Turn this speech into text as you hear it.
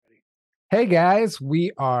Hey guys,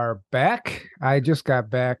 we are back. I just got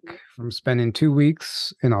back from spending 2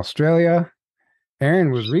 weeks in Australia.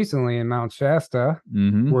 Aaron was recently in Mount Shasta,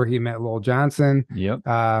 Hmm. where he met Lowell Johnson, Yep.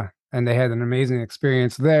 and they had an amazing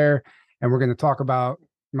experience there. And we're going to talk about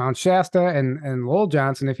Mount Shasta and Lowell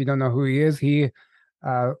Johnson. If you don't know who he is, he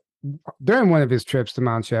uh, during one of his trips to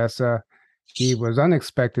Mount Shasta, he was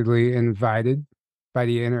unexpectedly invited by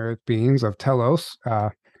the inner earth beings of Telos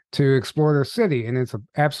to explore their city. And it's an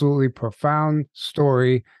absolutely profound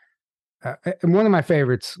story. And one of my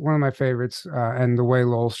favorites, and the way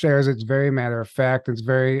Lowell shares it's very matter of fact. It's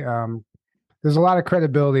very there's a lot of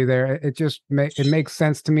credibility there. It makes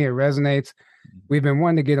sense to me. It resonates. We've been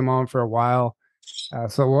wanting to get him on for a while.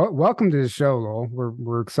 Welcome to the show, Lowell.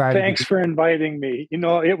 We're excited to Thanks be. for inviting me.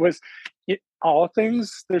 All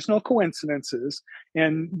things, there's no coincidences.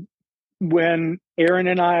 And when Aaron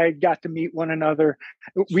and I got to meet one another,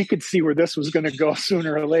 we could see where this was going to go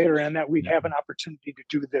sooner or later, and that we'd Yeah. have an opportunity to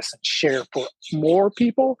do this and share for more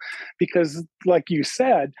people. Because, like you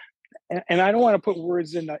said, and I don't want to put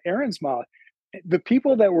words in Aaron's mouth, the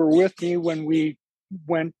people that were with me when we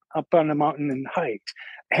went up on the mountain and hiked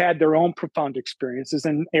had their own profound experiences,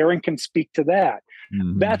 and Aaron can speak to that.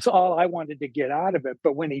 Hmm. That's all I wanted to get out of it.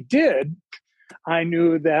 But when he did, I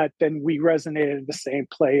knew that then we resonated in the same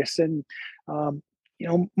place. And um,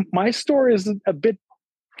 my story is a bit.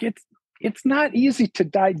 It's it's not easy to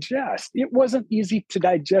digest. It wasn't easy to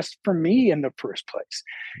digest for me in the first place.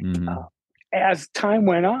 Uh, Hmm. as time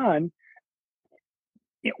went on,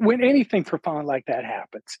 when anything profound like that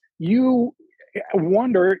happens, you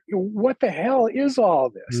wonder what the hell is all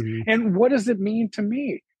this, Mhm. and what does it mean to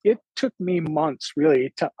me? It took me months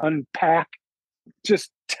really to unpack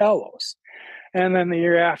just Telos. And then the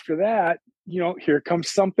year after that, here comes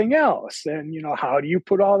something else. And, how do you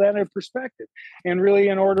put all that in perspective? And really,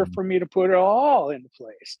 in order for me to put it all into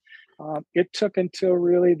place, it took until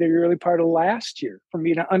really the early part of last year for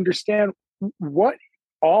me to understand what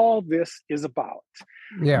all this is about.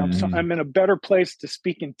 Yeah. So Hmm. I'm in a better place to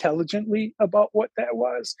speak intelligently about what that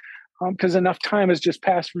was, because enough time has just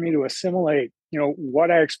passed for me to assimilate,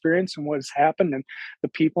 what I experienced and what has happened, and the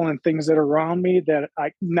people and things that are around me that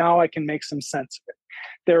I can make some sense of it.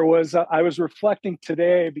 I was reflecting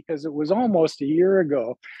today because it was almost a year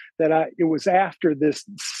ago that it was after this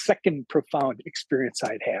second profound experience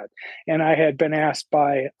I'd had, and I had been asked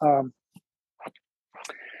by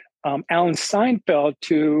Alan Seinfeld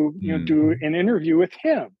to do Hmm. an interview with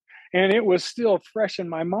him, and it was still fresh in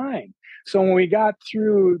my mind. So when we got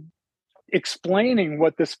through explaining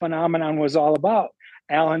what this phenomenon was all about,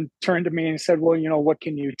 Alan turned to me and said, "Well, what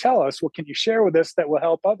can you tell us? What can you share with us that will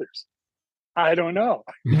help others?" I don't know,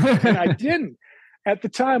 and I didn't. At the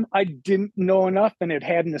time, I didn't know enough, and it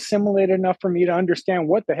hadn't assimilated enough for me to understand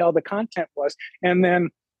what the hell the content was. And then,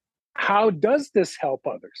 how does this help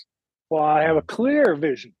others? Well, I have a clear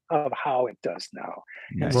vision of how it does now.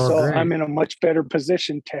 And Well, Nice. so great. I'm in a much better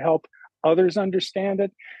position to help others understand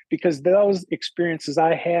it, because those experiences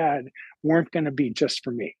I had weren't going to be just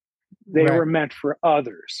for me. They Right. were meant for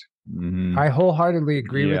others. I Hmm. wholeheartedly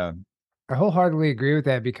agree with Yeah. I wholeheartedly agree with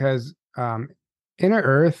that because Inner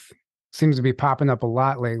Earth seems to be popping up a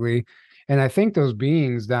lot lately. And I think those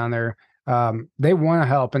beings down there, they want to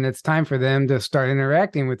help. And it's time for them to start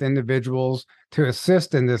interacting with individuals to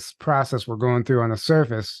assist in this process we're going through on the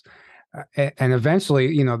surface. And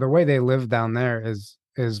eventually, the way they live down there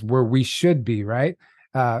is where we should be, right?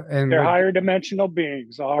 And They're what higher dimensional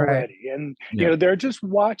beings right. already. And, Yeah. they're just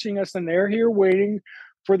watching us, and they're here waiting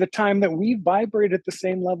for the time that we vibrate at the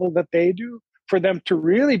same level that they do, for them to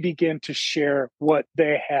really begin to share what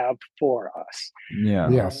they have for us. Yeah.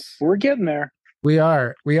 Yes. We're getting there. We are,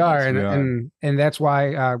 Yes, we are. and that's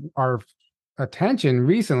why our attention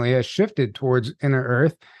recently has shifted towards inner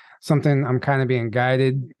Earth, something I'm kind of being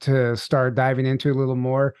guided to start diving into a little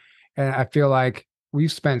more. And I feel like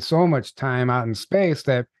we've spent so much time out in space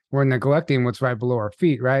that we're neglecting what's right below our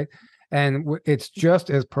feet, right? And it's just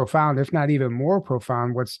as profound, if not even more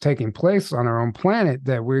profound, what's taking place on our own planet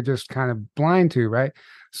that we're just kind of blind to, right?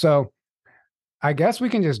 So I guess we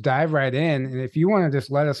can just dive right in. And if you want to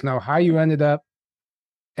just let us know how you ended up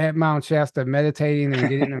at Mount Shasta meditating and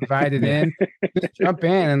getting invited Yeah. in, just jump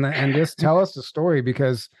in and just tell us the story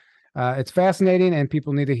because it's fascinating and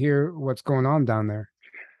people need to hear what's going on down there.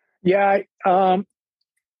 Yeah.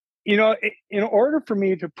 In order for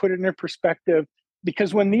me to put it in perspective,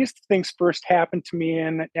 because when these things first happened to me,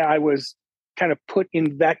 and I was kind of put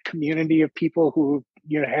in that community of people who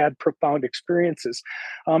had profound experiences,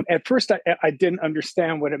 at first I didn't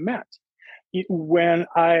understand what it meant. when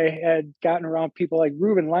I had gotten around people like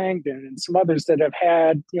Reuben Langdon and some others that have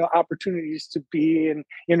had, opportunities to be and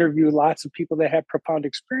interview lots of people that had profound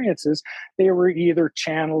experiences, they were either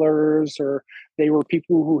channelers or they were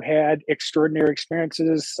people who had extraordinary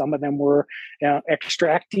experiences. Some of them were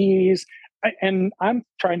extractees. And I'm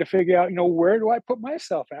trying to figure out, where do I put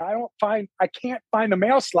myself at? I can't find the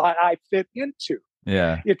mail slot I fit into.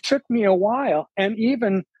 Yeah. It took me a while. And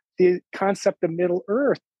even the concept of Middle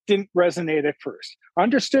Earth didn't resonate at first. I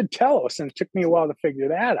understood Telos, and it took me a while to figure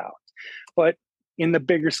that out. But in the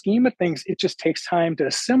bigger scheme of things, it just takes time to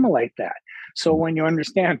assimilate that. So when you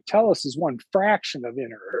understand Telos is one fraction of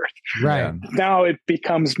inner Earth, Right. now it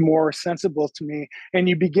becomes more sensible to me. And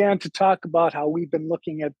you began to talk about how we've been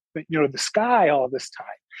looking at the sky all this time,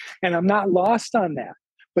 and I'm not lost on that.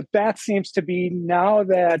 But that seems to be now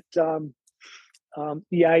that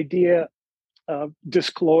the idea of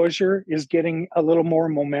disclosure is getting a little more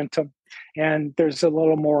momentum, and there's a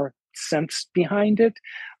little more sense behind it.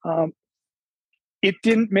 It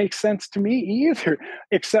didn't make sense to me either,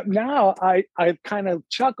 except now I kind of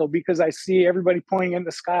chuckle because I see everybody pointing in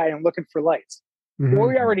the sky and looking for lights. Mhm. Well,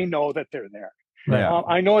 we already know that they're there. Yeah.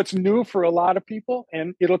 I know it's new for a lot of people,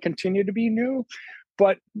 and it'll continue to be new.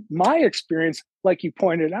 But my experience, like you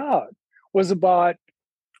pointed out, was about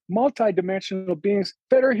multidimensional beings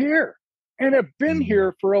that are here and have been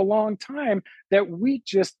here for a long time that we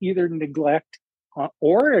just either neglect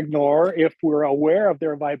or ignore if we're aware of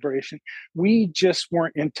their vibration. We just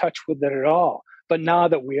weren't in touch with it at all. But now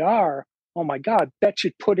that we are, oh my God, that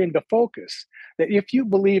should put into focus that if you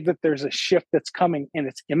believe that there's a shift that's coming and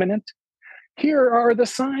it's imminent, here are the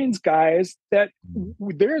signs, guys, that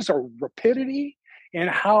there's a rapidity in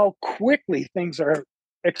how quickly things are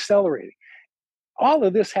accelerating. All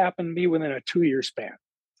of this happened to me within a 2-year span.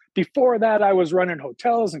 Before that, I was running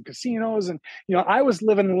hotels and casinos, and I was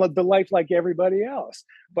living the life like everybody else.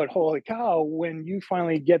 But holy cow, when you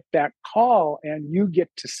finally get that call and you get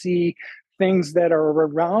to see things that are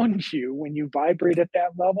around you when you vibrate at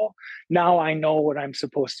that level, now I know what I'm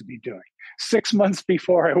supposed to be doing. 6 months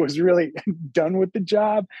before I was really done with the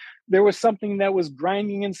job, there was something that was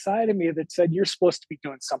grinding inside of me that said, you're supposed to be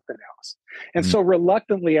doing something else. And so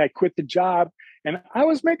reluctantly, I quit the job, and I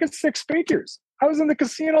was making 6 figures. I was in the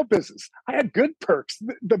casino business. I had good perks.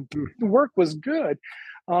 The work was good.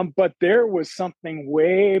 But there was something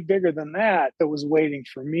way bigger than that was waiting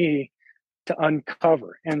for me to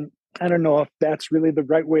uncover. And I don't know if that's really the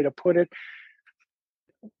right way to put it.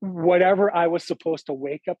 Whatever I was supposed to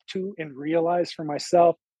wake up to and realize for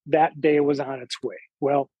myself, that day was on its way.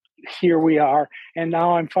 Well, here we are. And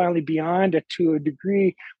now I'm finally beyond it to a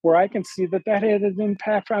degree where I can see that had an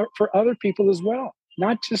impact for other people as well,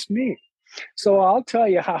 not just me. So I'll tell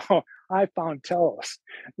you how I found Telos.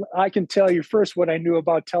 I can tell you first what I knew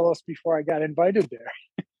about Telos before I got invited there.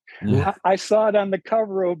 Yeah. I saw it on the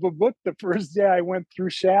cover of a book the first day I went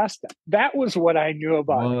through Shasta. That was what I knew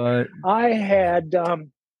about it. I had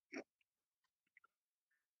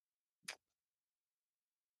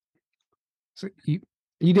so you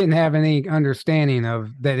didn't have any understanding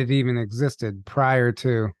of that it even existed prior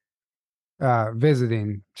to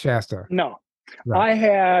visiting Shasta. No.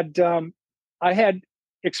 Right. I had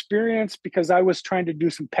experience because I was trying to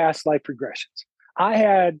do some past life regressions. I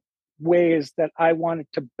had ways that I wanted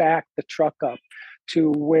to back the truck up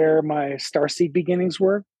to where my starseed beginnings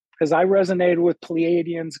were, because I resonated with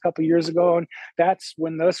Pleiadians a couple of years ago, and that's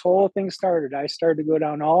when this whole thing started. I started to go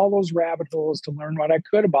down all those rabbit holes to learn what I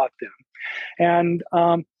could about them. And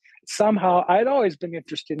somehow I'd always been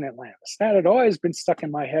interested in Atlantis. That had always been stuck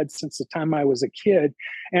in my head since the time I was a kid.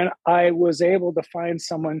 And I was able to find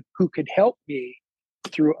someone who could help me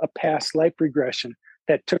through a past life regression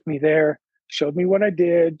that took me there, showed me what I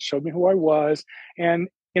did, showed me who I was. And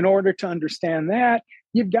in order to understand that,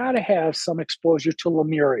 you've got to have some exposure to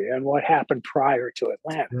Lemuria and what happened prior to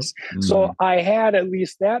Atlantis. Mm-hmm. So I had at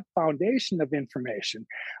least that foundation of information,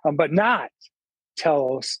 but not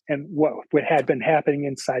Telos and what had been happening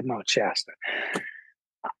inside Mount Shasta.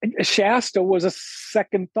 Shasta was a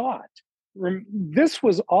second thought. This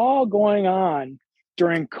was all going on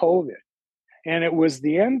during COVID, and it was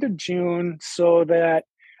the end of June, so that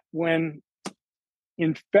when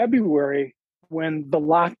in February, when the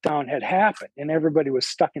lockdown had happened and everybody was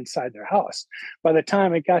stuck inside their house, by the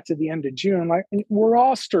time it got to the end of June, like, we're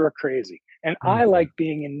all stir crazy. And I like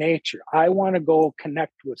being in nature. I want to go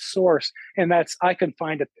connect with source, and I can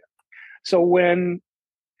find it there. So when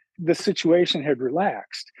the situation had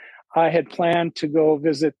relaxed, I had planned to go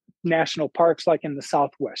visit national parks like in the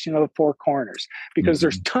Southwest, the Four Corners, because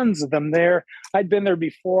there's tons of them there. I'd been there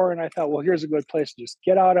before, and I thought, well, here's a good place to just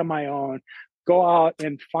get out on my own, go out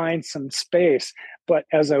and find some space. But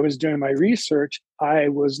as I was doing my research, I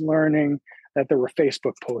was learning that there were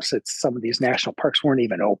Facebook posts that some of these national parks weren't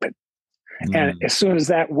even open. And as soon as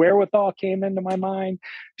that wherewithal came into my mind,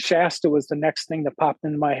 Shasta was the next thing that popped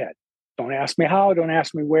into my head. Don't ask me how, don't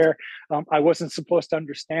ask me where. I wasn't supposed to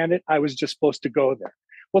understand it. I was just supposed to go there.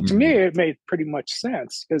 Well, to me, it made pretty much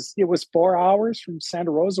sense because it was 4 hours from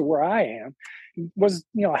Santa Rosa, where I am. It was,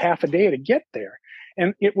 half a day to get there.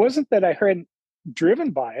 And it wasn't that I hadn't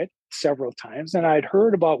driven by it several times and I'd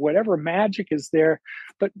heard about whatever magic is there,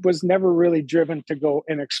 but was never really driven to go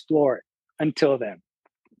and explore it until then.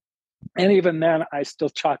 And even then, I still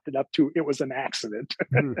chalked it up to it was an accident.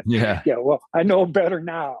 Yeah. Yeah. Well, I know better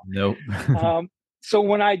now. Nope. So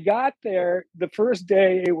when I got there, the first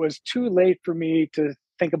day, it was too late for me to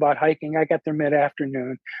think about hiking. I got there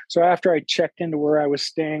mid-afternoon. So after I checked into where I was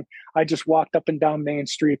staying, I just walked up and down Main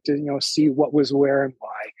Street to, see what was where and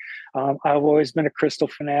why. I've always been a crystal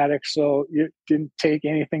fanatic, so it didn't take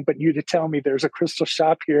anything but you to tell me there's a crystal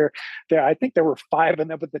shop here. I think there were 5 of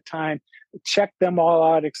them at the time. Checked them all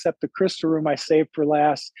out except the crystal room I saved for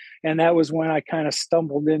last. And that was when I kind of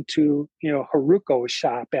stumbled into, Haruko's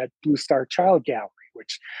shop at Blue Star Child Gallery,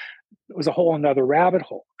 which was a whole another rabbit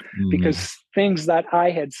hole because things that I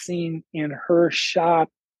had seen in her shop,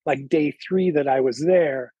 like day 3 that I was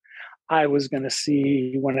there, I was going to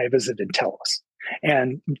see when I visited Telos.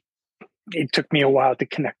 And it took me a while to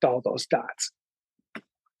connect all those dots.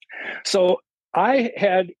 So I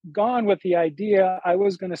had gone with the idea I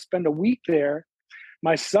was going to spend a week there.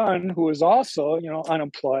 My son, who was also,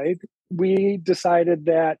 unemployed, we decided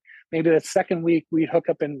that maybe that second week we'd hook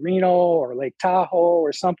up in Reno or Lake Tahoe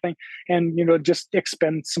or something and, just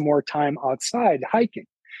expend some more time outside hiking.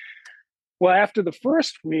 Well, after the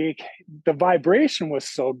first week, the vibration was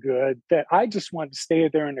so good that I just wanted to stay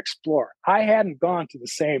there and explore. I hadn't gone to the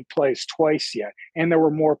same place twice yet, and there were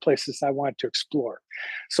more places I wanted to explore.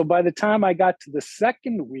 So by the time I got to the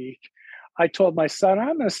second week, I told my son,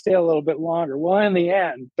 I'm going to stay a little bit longer. Well, in the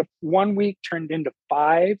end, the 1 week turned into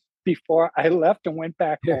 5 before I left and went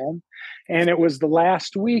back home. And it was the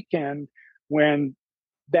last weekend when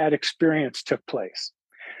that experience took place.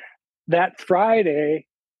 That Friday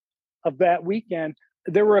of that weekend,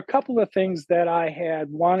 there were a couple of things that I had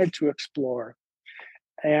wanted to explore.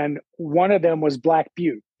 And one of them was Black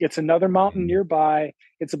Butte. It's another mountain nearby.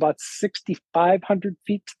 It's about 6,500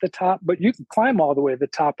 feet to the top, but you can climb all the way to the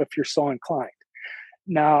top if you're so inclined.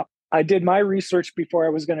 Now, I did my research before I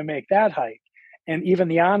was going to make that hike. And even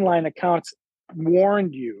the online accounts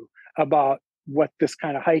warned you about what this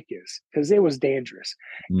kind of hike is because it was dangerous.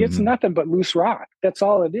 It's nothing but loose rock. That's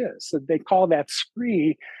all it is. So they call that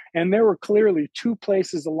scree. And there were clearly 2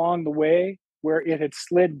 places along the way where it had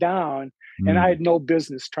slid down. And I had no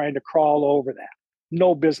business trying to crawl over that.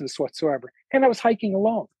 No business whatsoever. And I was hiking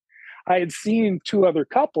alone. I had seen 2 other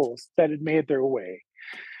couples that had made their way.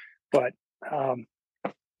 But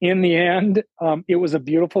in the end, it was a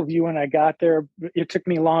beautiful view when I got there. It took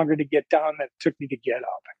me longer to get down than it took me to get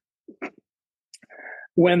up.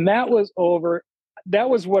 When that was over, that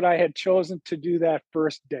was what I had chosen to do that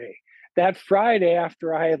first day. That Friday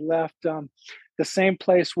after I had left the same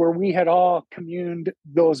place where we had all communed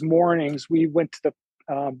those mornings, we went to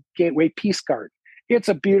the Gateway Peace Garden. It's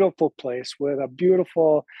a beautiful place with a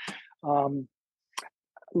beautiful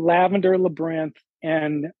lavender labyrinth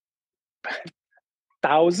and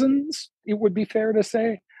thousands, it would be fair to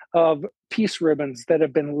say, of peace ribbons that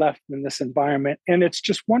have been left in this environment. And it's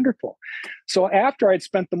just wonderful. So after I'd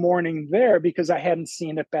spent the morning there, because I hadn't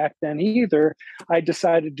seen it back then either, I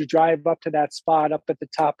decided to drive up to that spot up at the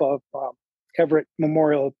top of Everett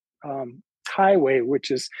Memorial Highway,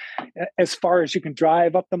 which is as far as you can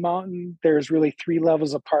drive up the mountain. There's really 3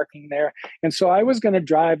 levels of parking there. And so I was going to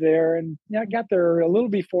drive there, and I got there a little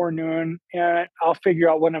before noon, and I'll figure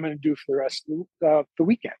out what I'm going to do for the rest of the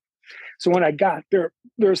weekend. So when I got there,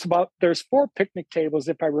 there's 4 picnic tables,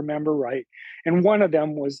 if I remember right, and one of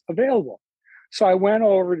them was available. So I went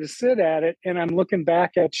over to sit at it, and I'm looking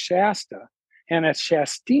back at Shasta and at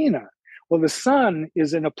Shastina. Well, the sun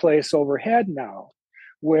is in a place overhead now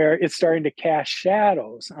where it's starting to cast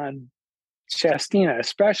shadows on Shastina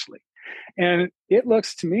especially. And it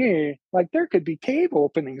looks to me like there could be cave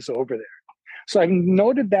openings over there. So I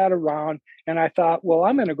noted that around, and I thought, well,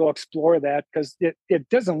 I'm going to go explore that because it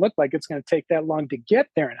doesn't look like it's going to take that long to get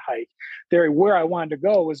there and hike. Where I wanted to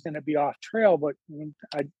go was going to be off trail, but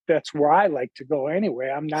that's where I like to go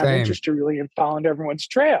anyway. I'm not interested really in following everyone's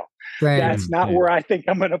trail. That's not where I think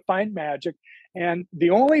I'm going to find magic. And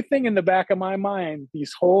the only thing in the back of my mind,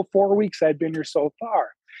 these whole 4 weeks I'd been here so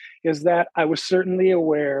far, is that I was certainly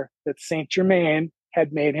aware that Saint Germain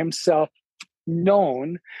had made himself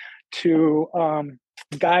known to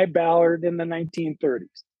Guy Ballard in the 1930s.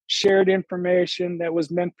 Shared information that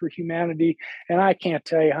was meant for humanity. And I can't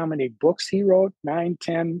tell you how many books he wrote, 9,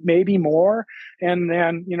 10, maybe more. And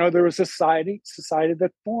then, there was a society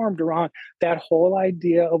that formed around that whole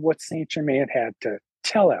idea of what Saint Germain had to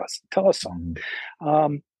tell us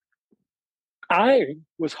all. I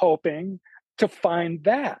was hoping to find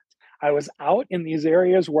that. I was out in these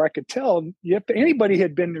areas where I could tell if anybody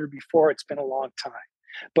had been there before, it's been a long time.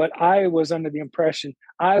 But I was under the impression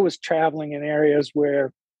I was traveling in areas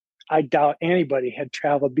where I doubt anybody had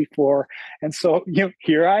traveled before. And so,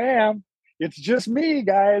 here I am. It's just me,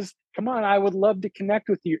 guys. Come on, I would love to connect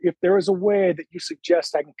with you. If there is a way that you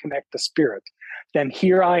suggest I can connect the spirit, then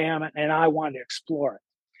here I am, and I want to explore it.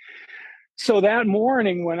 So that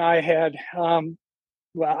morning when I had,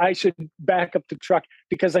 I should back up the truck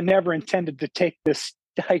because I never intended to take this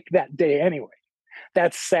hike that day anyway.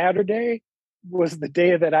 That Saturday was the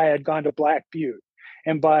day that I had gone to Black Butte.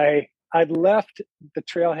 And I'd left the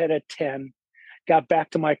trailhead at 10, got back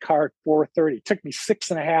to my car at 4:30. It took me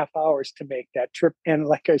 6.5 hours to make that trip. And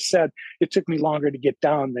like I said, it took me longer to get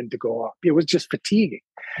down than to go up. It was just fatiguing.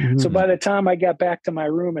 Mm-hmm. So by the time I got back to my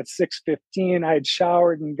room at 6:15, I had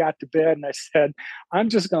showered and got to bed. And I said, I'm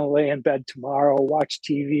just going to lay in bed tomorrow, watch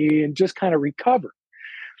TV, and just kind of recover.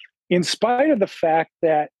 In spite of the fact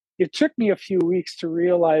that it took me a few weeks to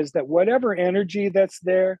realize that whatever energy that's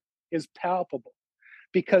there is palpable.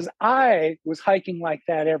 Because I was hiking like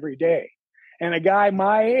that every day. And a guy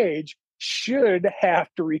my age should have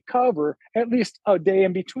to recover at least a day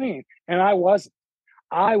in between. And I wasn't.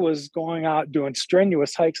 I was going out doing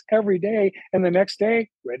strenuous hikes every day. And the next day,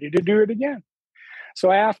 ready to do it again.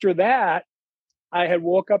 So after that, I had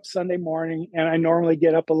woke up Sunday morning, and I normally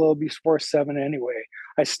get up a little before 7 anyway.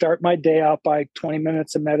 I start my day out by 20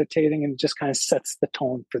 minutes of meditating, and it just kind of sets the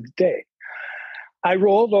tone for the day. I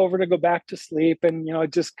rolled over to go back to sleep, and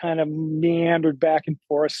it just kind of meandered back and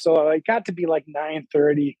forth. So it got to be like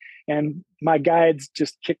 9:30, and my guides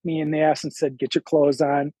just kicked me in the ass and said, "Get your clothes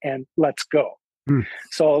on and let's go."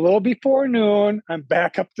 So a little before noon, I'm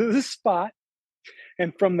back up to the spot,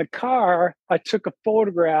 and from the car, I took a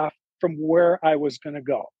photograph from where I was going to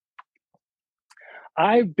go.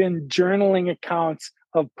 I've been journaling accounts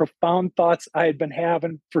of profound thoughts I had been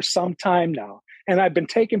having for some time now. And I've been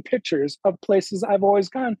taking pictures of places I've always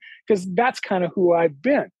gone because that's kind of who I've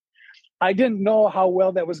been. I didn't know how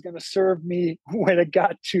well that was going to serve me when it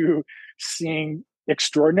got to seeing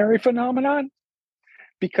extraordinary phenomenon,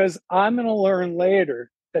 because I'm going to learn later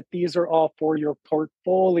that these are all for your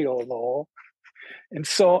portfolio, Lowell. And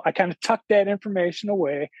so I kind of tucked that information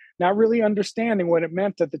away, not really understanding what it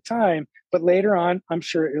meant at the time, but later on, I'm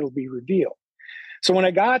sure it'll be revealed. So when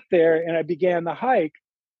I got there and I began the hike,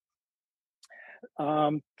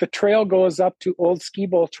 the trail goes up to Old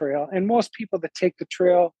Ski-Bowl Trail. And most people that take the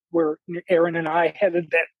trail where Aaron and I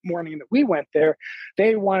headed that morning that we went there,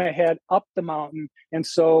 they want to head up the mountain. And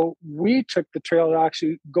so we took the trail that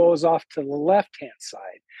actually goes off to the left-hand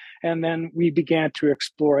side. And then we began to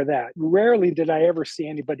explore that. Rarely did I ever see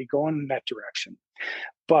anybody going in that direction.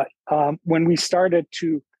 But when we started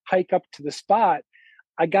to hike up to the spot,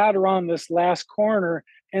 I got around this last corner,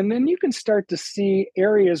 and then you can start to see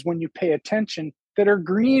areas when you pay attention that are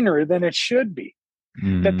greener than it should be.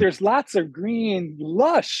 Mm-hmm. That there's lots of green,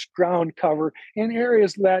 lush ground cover in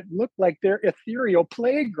areas that look like they're ethereal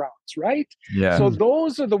playgrounds, right? Yeah. So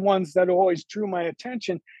those are the ones that always drew my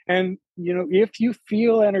attention. And, if you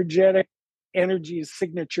feel energy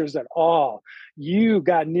signatures at all, you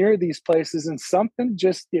got near these places and something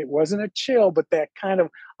it wasn't a chill, but that kind of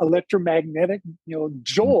electromagnetic,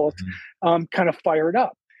 jolt kind of fired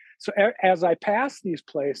up. So as I passed these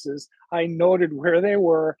places, I noted where they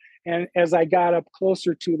were. And as I got up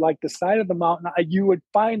closer to like the side of the mountain, you would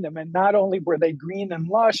find them. And not only were they green and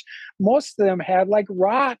lush, most of them had like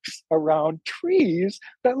rocks around trees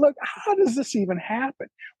that look, how does this even happen?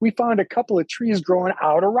 We found a couple of trees growing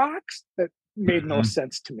out of rocks that made no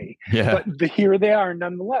sense to me. Yeah. But here they are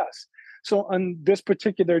nonetheless. So on this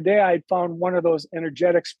particular day, I found one of those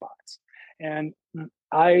energetic spots. And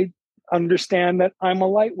I understand that I'm a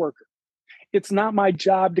light worker. It's not my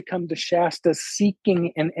job to come to Shasta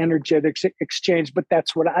seeking an energetic exchange, but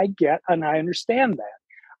that's what I get, and I understand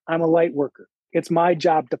that. I'm a light worker. It's my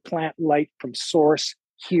job to plant light from source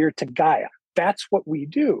here to Gaia. That's what we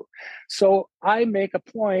do. So I make a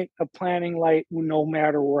point of planting light no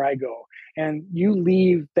matter where I go, and you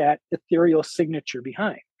leave that ethereal signature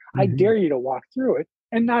behind. Mm-hmm. I dare you to walk through it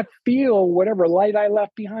and not feel whatever light I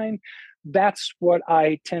left behind. That's what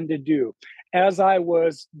I tend to do. As I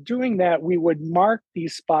was doing that, we would mark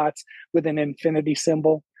these spots with an infinity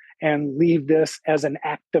symbol. and leave this as an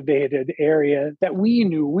activated area that we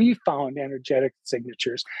knew we found energetic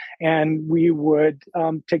signatures. And we would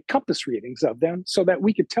take compass readings of them so that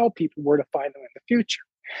we could tell people where to find them in the future.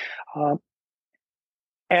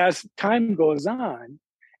 As time goes on,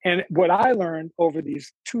 and what I learned over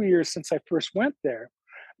these 2 years since I first went there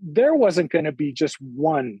wasn't going to be just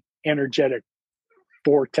one energetic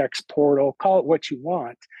vortex portal, call it what you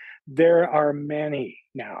want. There are many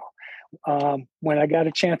now. When I got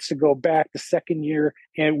a chance to go back the second year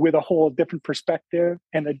and with a whole different perspective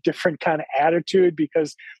and a different kind of attitude,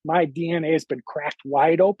 because my DNA has been cracked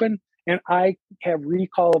wide open and I have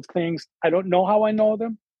recall of things. I don't know how I know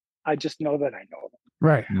them. I just know that I know them.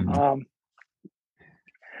 Right.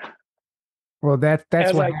 Well, that's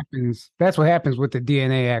what happens. That's what happens with the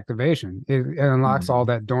DNA activation. It unlocks all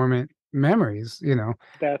that dormant memories. You know.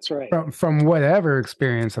 That's right. From whatever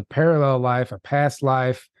experience, a parallel life, a past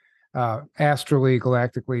life, astrally,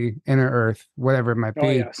 galactically, inner Earth, whatever it might be.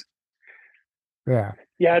 Oh, yes. Yeah.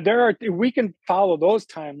 Yeah, we can follow those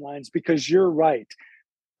timelines because you're right.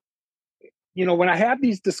 You know, when I have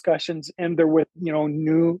these discussions and they're with,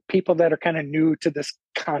 new people that are kind of new to this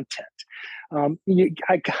content,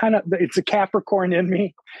 it's a Capricorn in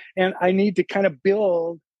me, and I need to kind of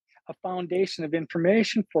build a foundation of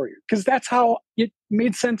information for you because that's how it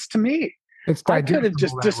made sense to me. I could have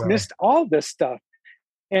just dismissed all this stuff.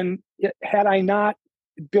 And had I not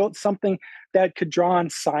built something that could draw on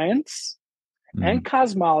science and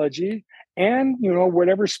cosmology and,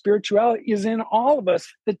 whatever spirituality is in all of us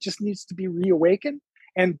that just needs to be reawakened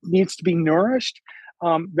and needs to be nourished,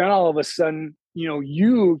 then all of a sudden,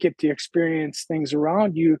 you get to experience things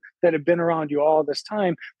around you that have been around you all this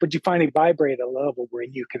time, but you finally vibrate at a level where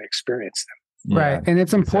you can experience them. Yeah, right. And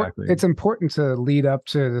it's important. Exactly. It's important to lead up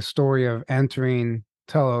to the story of entering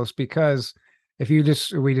Telos, because if we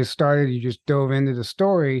just started, you just dove into the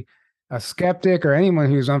story, a skeptic or anyone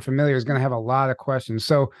who's unfamiliar is going to have a lot of questions.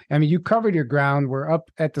 So, I mean, you covered your ground. We're up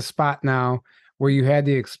at the spot now where you had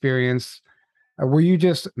the experience. Were you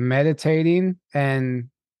just meditating, and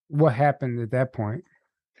what happened at that point?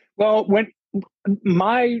 Well, when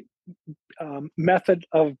my method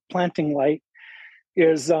of planting light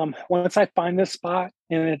is once I find this spot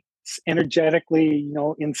and it's energetically,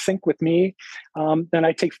 in sync with me, then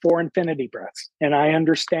I take 4 infinity breaths, and I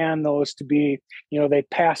understand those to be, they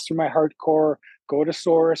pass through my heart core, go to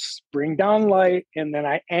source, bring down light, and then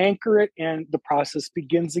I anchor it, and the process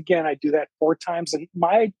begins again. I do that 4 times, and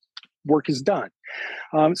my work is done.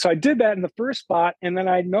 So I did that in the first spot, and then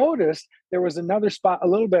I noticed there was another spot a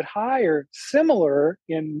little bit higher, similar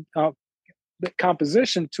in the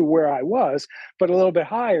composition to where I was, but a little bit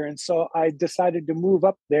higher. And so I decided to move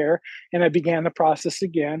up there, and I began the process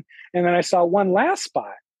again. And then I saw one last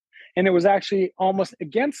spot, and it was actually almost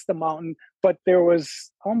against the mountain, but there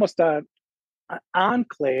was almost an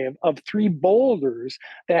enclave of 3 boulders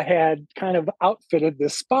that had kind of outfitted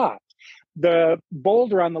this spot. The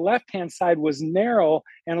boulder on the left-hand side was narrow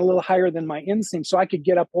and a little higher than my inseam, so I could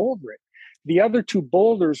get up over it. The other 2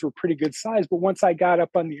 boulders were pretty good size, but once I got up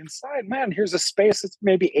on the inside, man, here's a space that's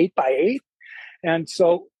maybe 8 by 8. And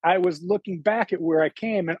so I was looking back at where I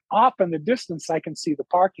came, and off in the distance, I can see the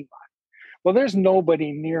parking lot. Well, there's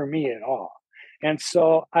nobody near me at all. And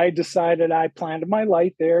so I decided I planted my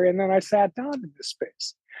light there, and then I sat down in this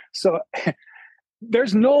space. So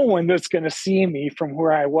there's no one that's going to see me from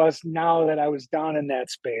where I was now that I was down in that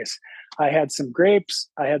space. I had some grapes,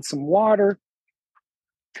 I had some water,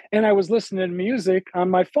 and I was listening to music on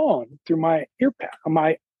my phone through my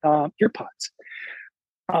earpods.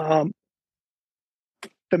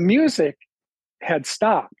 The music had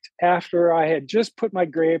stopped after I had just put my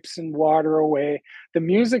grapes and water away. The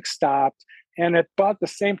music stopped, and at about the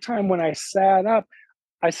same time when I sat up,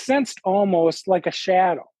 I sensed almost like a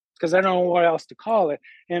shadow, because I don't know what else to call it.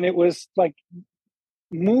 And it was like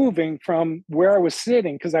moving from where I was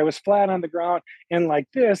sitting, because I was flat on the ground and like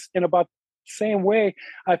this, in about the same way,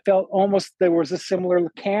 I felt almost there was a similar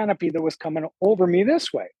canopy that was coming over me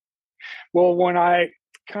this way. Well, when I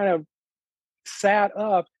kind of sat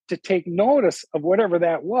up to take notice of whatever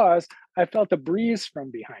that was, I felt a breeze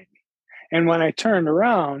from behind me. And when I turned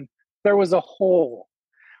around, there was a hole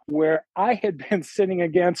where I had been sitting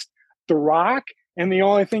against the rock, and the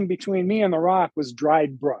only thing between me and the rock was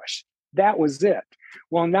dried brush. That was it.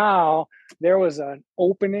 Well, now there was an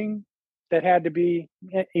opening that had to be,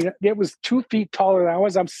 it was 2 feet taller than I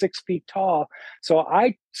was. I'm 6 feet tall. So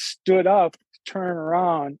I stood up to turn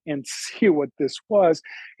around and see what this was.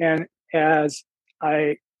 And as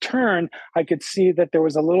I turned, I could see that there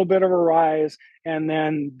was a little bit of a rise, and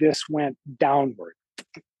then this went downward.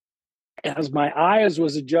 As my eyes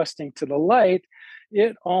was adjusting to the light,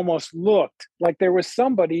 it almost looked like there was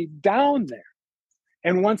somebody down there.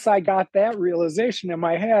 And once I got that realization in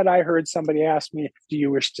my head, I heard somebody ask me, "Do you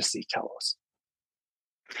wish to see Telos?"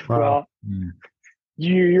 Wow. Well,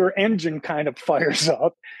 your engine kind of fires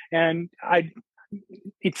up, and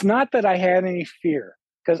it's not that I had any fear,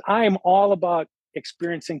 because I am all about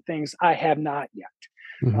experiencing things I have not yet.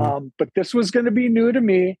 But this was going to be new to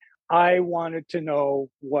me. I wanted to know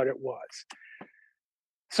what it was.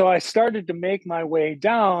 So I started to make my way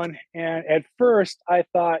down. And at first I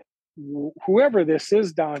thought, whoever this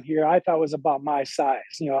is down here, I thought was about my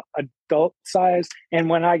size, adult size. And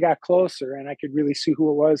when I got closer and I could really see who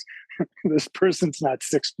it was, this person's not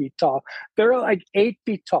 6 feet tall. They're like 8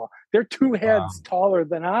 feet tall. They're 2 heads taller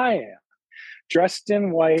than I am, dressed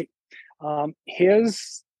in white.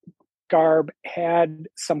 His garb had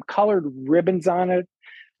some colored ribbons on it,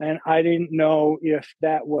 and I didn't know if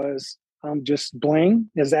that was just bling.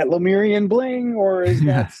 Is that Lemurian bling, or is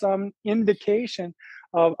that some indication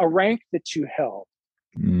of a rank that you held?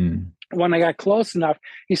 When I got close enough,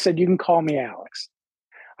 he said, "You can call me Alex."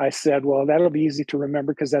 I said, "Well, that'll be easy to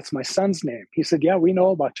remember because that's my son's name." He said, "Yeah, we know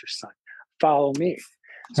about your son. Follow me."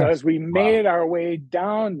 So as we made our way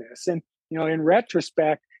down this, and in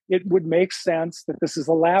retrospect, it would make sense that this is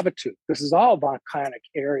a lava tube. This is all volcanic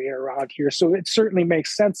area around here. So it certainly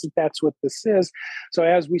makes sense that that's what this is. So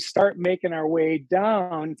as we start making our way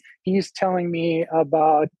down, he's telling me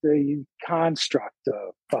about the construct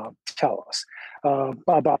of Telos,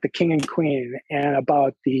 about the king and queen, and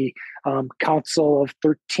about the Council of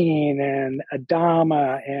 13 and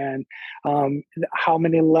Adama, and how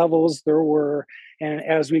many levels there were. And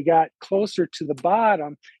as we got closer to the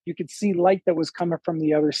bottom, you could see light that was coming from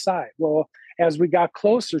the other side. Well, as we got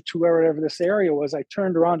closer to wherever this area was, I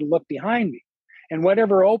turned around to look behind me. And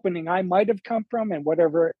whatever opening I might have come from and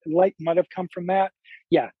whatever light might have come from that,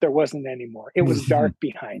 there wasn't any more. It was dark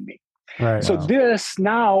behind me. Right. So this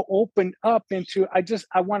now opened up into,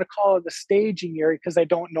 I want to call it the staging area because I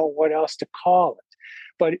don't know what else to call it.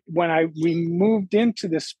 But when we moved into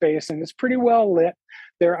this space, and it's pretty well lit,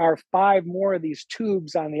 there are 5 more of these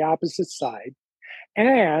tubes on the opposite side.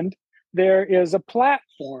 And there is a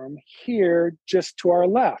platform here just to our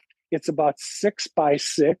left. It's about 6 by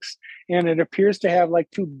 6, and it appears to have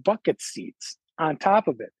like 2 bucket seats on top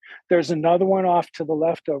of it. There's another one off to the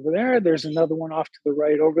left over there. There's another one off to the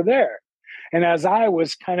right over there. And as I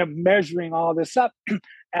was kind of measuring all this up,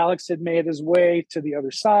 Alex had made his way to the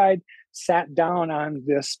other side, sat down on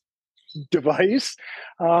this device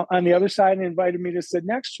on the other side, and invited me to sit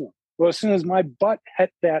next to him. Well, as soon as my butt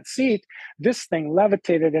hit that seat, this thing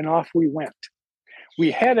levitated and off we went.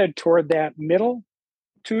 We headed toward that middle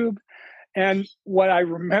tube. And what I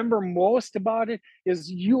remember most about it is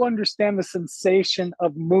you understand the sensation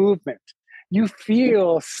of movement. You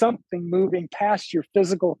feel something moving past your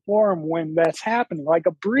physical form when that's happening, like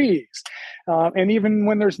a breeze. And even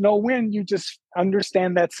when there's no wind, you just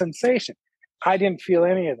understand that sensation. I didn't feel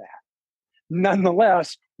any of that.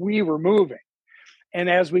 Nonetheless, we were moving. And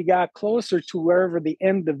as we got closer to wherever the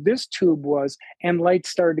end of this tube was, and light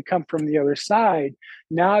started to come from the other side,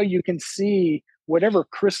 now you can see whatever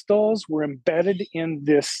crystals were embedded in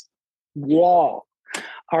this wall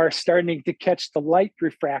are starting to catch the light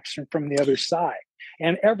refraction from the other side.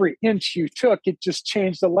 And every inch you took, it just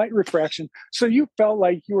changed the light refraction. So you felt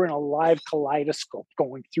like you were in a live kaleidoscope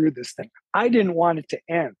going through this thing. I didn't want it to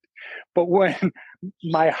end. But when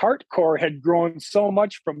my heart core had grown so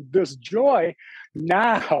much from this joy,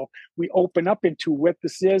 now we open up into what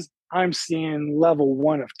this is. I'm seeing level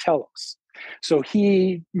 1 of Telos. So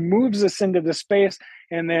he moves us into the space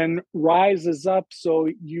and then rises up. So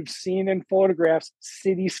you've seen in photographs,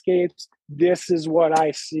 cityscapes. This is what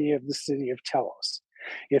I see of the city of Telos.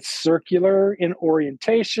 It's circular in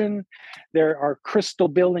orientation. There are crystal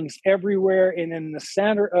buildings everywhere. And in the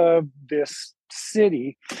center of this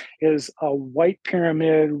city is a white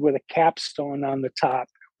pyramid with a capstone on the top,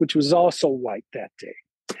 which was also white that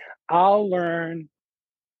day. I'll learn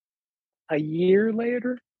a year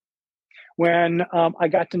later when I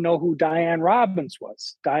got to know who Diane Robbins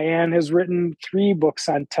was. Diane has written 3 books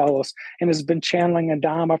on Telos and has been channeling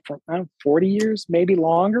Adama for 40 years, maybe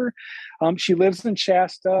longer. She lives in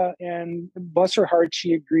Shasta, and bless her heart,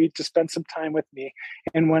 she agreed to spend some time with me.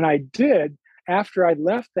 And when I did, after I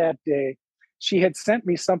left that day, she had sent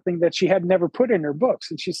me something that she had never put in her books.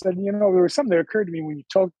 And she said, there was something that occurred to me when you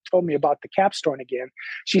told me about the capstone again.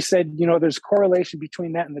 She said, there's a correlation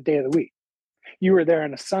between that and the day of the week. You were there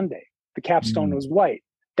on a Sunday. The capstone was white.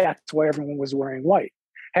 That's why everyone was wearing white.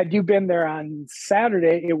 Had you been there on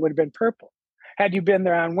Saturday, it would have been purple. Had you been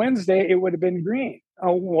there on Wednesday, it would have been green.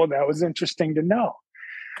 Oh, well, that was interesting to know.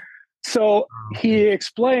 So Oh, he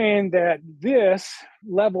explained that this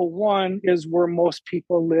level 1 is where most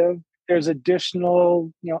people live. There's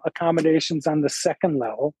additional, accommodations on the second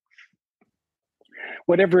level.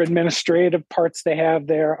 Whatever administrative parts they have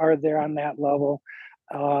there are there on that level.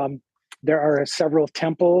 There are several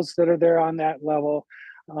temples that are there on that level.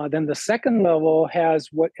 Then the second level has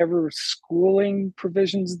whatever schooling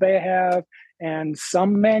provisions they have and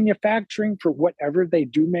some manufacturing for whatever they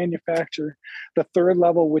do manufacture. The third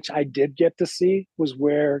level, which I did get to see, was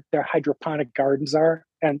where their hydroponic gardens are,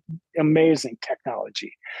 and amazing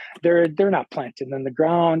technology. They're not planted in the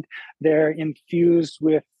ground. They're infused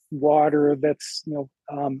with water that's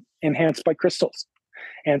enhanced by crystals.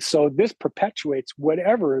 And so this perpetuates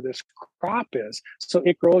whatever this crop is. So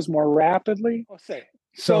it grows more rapidly.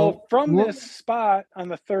 So from this spot on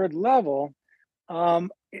the third level,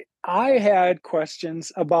 I had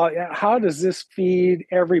questions about how does this feed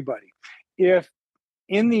everybody? If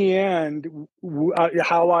in the end,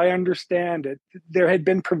 how I understand it, there had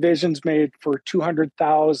been provisions made for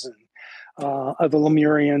 200,000 of the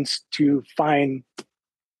Lemurians to find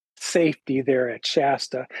safety there at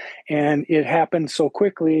Shasta. And it happened so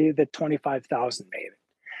quickly that 25,000 made it.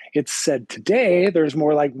 It's said today there's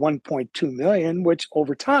more like 1.2 million, which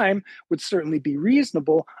over time would certainly be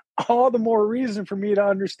reasonable. All the more reason for me to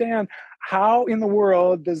understand how in the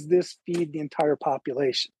world does this feed the entire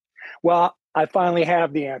population? Well, I finally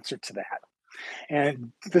have the answer to that.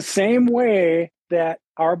 And the same way that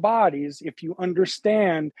our bodies, if you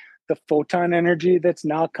understand the photon energy that's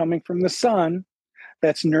now coming from the sun,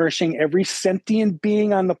 that's nourishing every sentient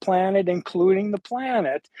being on the planet, including the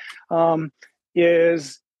planet,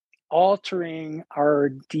 is altering our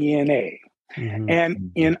DNA. mm-hmm.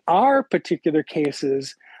 And in our particular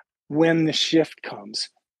cases, when the shift comes,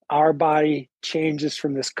 our body changes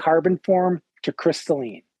from this carbon form to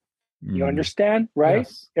crystalline. You understand, right?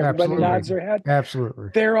 Yes, Everybody absolutely. nods their head. Absolutely.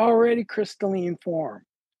 They're already crystalline form.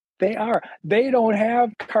 They are. They don't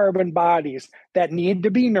have carbon bodies that need to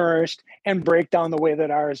be nourished and break down the way that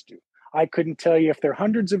ours do. I couldn't tell you if they're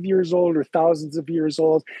hundreds of years old or thousands of years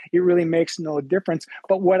old. It really makes no difference.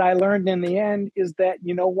 But what I learned in the end is that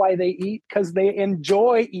you know why they eat? Because they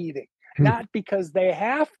enjoy eating, not because they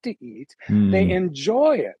have to eat. They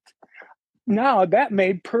enjoy it. Now, that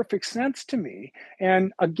made perfect sense to me.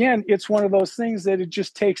 And again, it's one of those things that it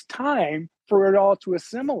just takes time for it all to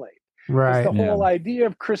assimilate. Right. The whole idea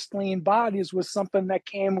of crystalline bodies was something that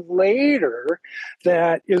came later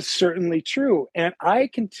that is certainly true. And I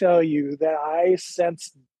can tell you that I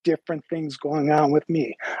sense different things going on with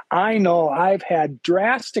me. I know I've had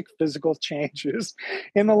drastic physical changes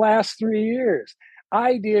in the last 3 years.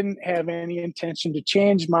 I didn't have any intention to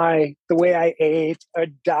change the way I ate, a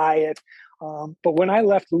diet. But when I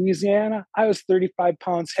left Louisiana, I was 35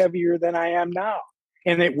 pounds heavier than I am now.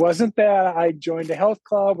 And it wasn't that I joined a health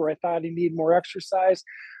club or I thought I need more exercise.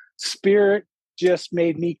 Spirit just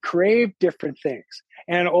made me crave different things.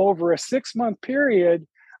 And over a 6-month period,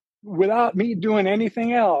 without me doing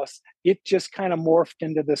anything else, it just kind of morphed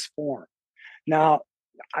into this form. Now,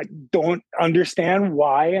 I don't understand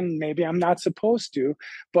why, and maybe I'm not supposed to,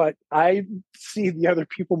 but I see the other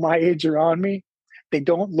people my age around me. They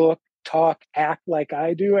don't look, talk, act like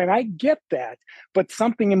I do. And I get that. But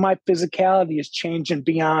something in my physicality is changing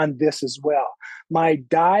beyond this as well. My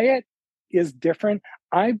diet is different.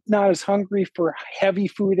 I'm not as hungry for heavy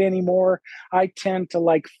food anymore. I tend to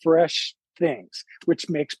like fresh things, which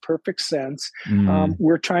makes perfect sense.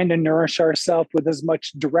 We're trying to nourish ourselves with as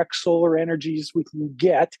much direct solar energy as we can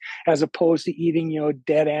get, as opposed to eating,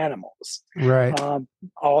 dead animals. Right.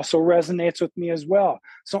 Also resonates with me as well.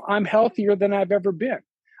 So I'm healthier than I've ever been.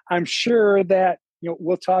 I'm sure that,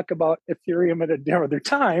 we'll talk about Ethereum at another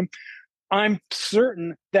time. I'm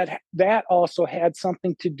certain that that also had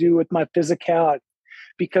something to do with my physicality,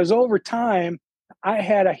 because over time, I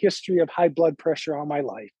had a history of high blood pressure all my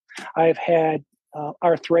life. I've had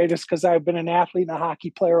arthritis because I've been an athlete and a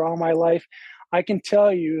hockey player all my life. I can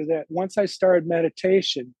tell you that once I started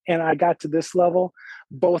meditation and I got to this level,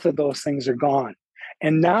 both of those things are gone.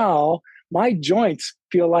 And now my joints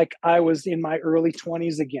feel like I was in my early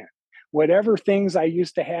 20s again. Whatever things I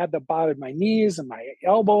used to have that bothered my knees and my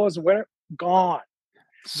elbows and whatever, gone.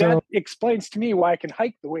 So that explains to me why I can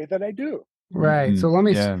hike the way that I do. Right. So let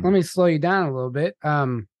me slow you down a little bit.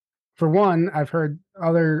 For one, I've heard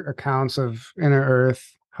other accounts of inner earth,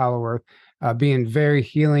 hollow earth, being very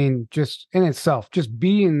healing just in itself. Just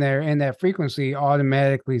being there in that frequency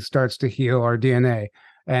automatically starts to heal our DNA.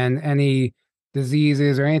 And any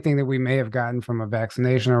diseases or anything that we may have gotten from a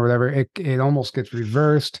vaccination or whatever, it almost gets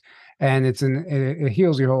reversed, and it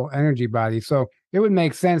heals your whole energy body. So it would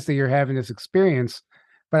make sense that you're having this experience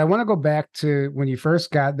But I want to go back to when you first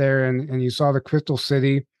got there and you saw the Crystal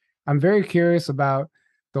City. I'm very curious about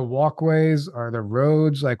the walkways or the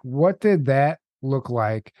roads. Like, what did that look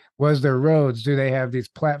like? Was there roads? Do they have these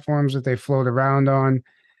platforms that they float around on?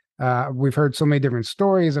 We've heard so many different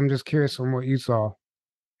stories. I'm just curious from what you saw.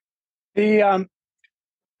 The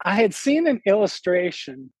I had seen an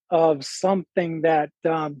illustration of something that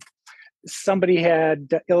somebody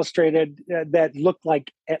had illustrated that looked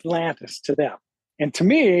like Atlantis to them. And to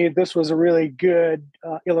me, this was a really good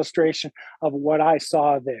illustration of what I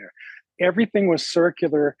saw there. Everything was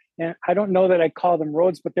circular, and I don't know that I call them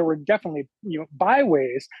roads, but there were definitely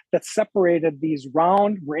byways that separated these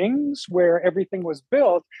round rings where everything was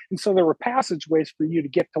built, and so there were passageways for you to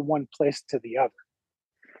get to one place to the other.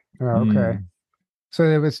 Oh, okay. So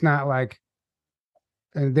it's not like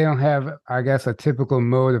they don't have, I guess, a typical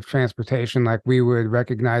mode of transportation like we would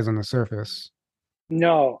recognize on the surface.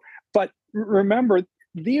 No, but remember,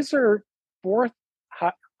 these are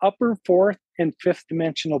upper, fourth, and fifth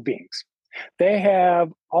dimensional beings. They have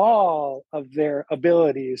all of their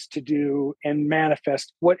abilities to do and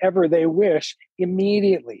manifest whatever they wish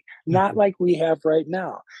immediately, not like we have right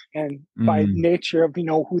now. And by nature of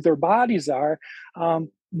who their bodies are,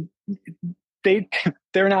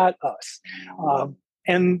 they're not us.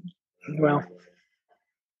 And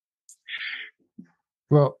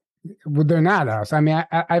well, they're not us. I mean,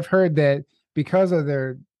 I've heard that because of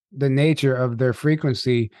the nature of their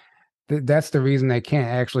frequency, that's the reason they can't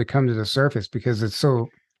actually come to the surface, because it's so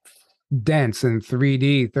dense and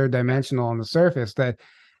 3D, third dimensional on the surface, that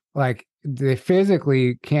like they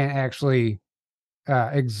physically can't actually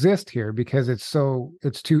exist here because it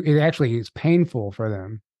actually is painful for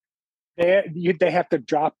them. They have to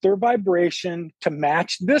drop their vibration to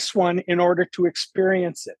match this one in order to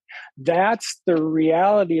experience it. That's the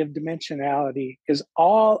reality of dimensionality, is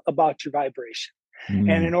all about your vibration.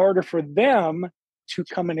 And in order for them to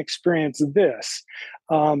come and experience this,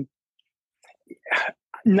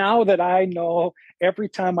 now that I know, every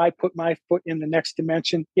time I put my foot in the next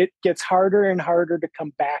dimension, it gets harder and harder to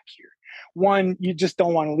come back here. One, you just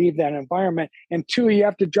don't want to leave that environment. And two, you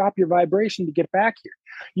have to drop your vibration to get back here.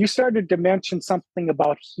 You started to mention something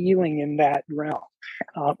about healing in that realm.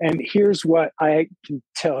 And here's what I can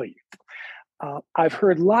tell you. I've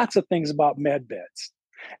heard lots of things about med beds.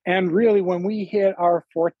 And really, when we hit our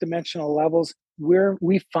fourth dimensional levels,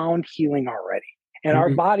 we found healing already. And our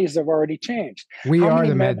bodies have already changed. How are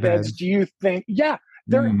the med beds. Do you think? Yeah,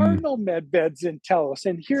 there are no med beds in Telos.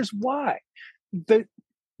 And here's why.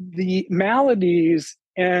 The maladies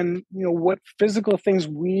and what physical things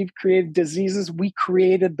we've created, diseases, we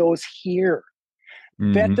created those here.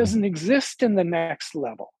 That doesn't exist in the next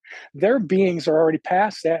level. Their beings are already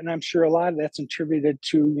past that, and I'm sure a lot of that's attributed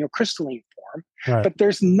to crystalline form. Right. But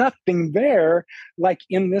there's nothing there, like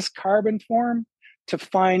in this carbon form, to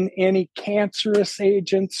find any cancerous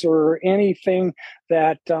agents or anything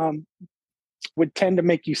that would tend to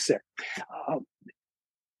make you sick.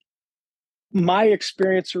 My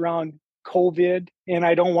experience around COVID, and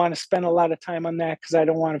I don't want to spend a lot of time on that because I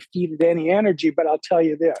don't want to feed it any energy, but I'll tell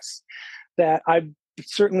you this, that I've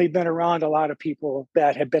certainly been around a lot of people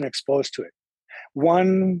that have been exposed to it.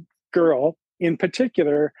 One girl in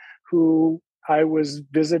particular who I was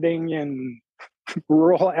visiting in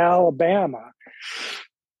rural Alabama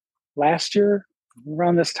last year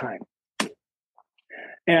around this time.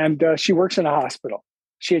 And she works in a hospital.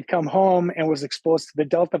 She had come home and was exposed to the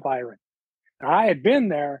Delta variant. I had been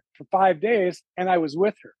there for 5 days and I was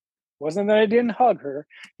with her. It wasn't that I didn't hug her.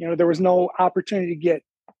 There was no opportunity to get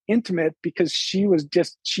intimate because she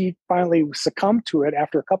finally succumbed to it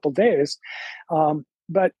after a couple of days.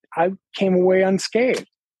 But I came away unscathed.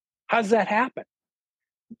 How does that happen?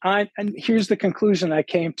 And here's the conclusion I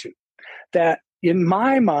came to, that in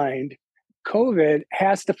my mind, COVID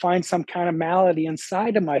has to find some kind of malady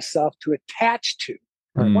inside of myself to attach to.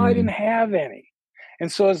 Well, I didn't have any.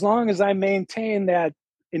 And so as long as I maintain that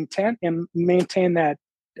intent and maintain that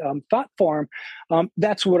thought form,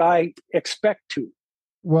 that's what I expect to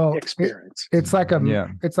experience. It's like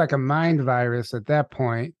a mind virus at that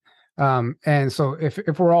point. And so if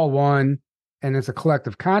we're all one and it's a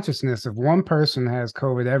collective consciousness, if one person has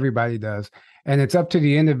COVID, everybody does. And it's up to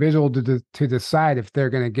the individual to decide if they're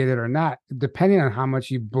going to get it or not, depending on how much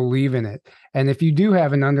you believe in it. And if you do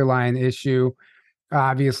have an underlying issue,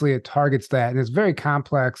 obviously it targets that, and it's very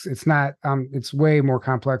complex. It's not it's way more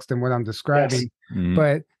complex than what I'm describing. Yes.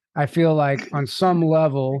 But I feel like on some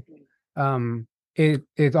level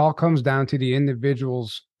it all comes down to the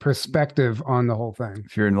individual's perspective on the whole thing.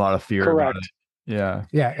 If you're in a lot of fear. Correct. About it.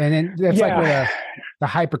 Yeah. And then that's like where the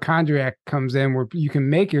hypochondriac comes in, where you can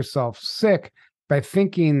make yourself sick, by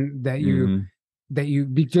thinking that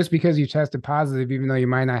just because you tested positive, even though you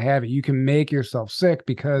might not have it, you can make yourself sick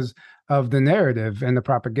because of the narrative and the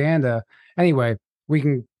propaganda. Anyway, we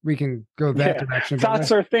can go that direction.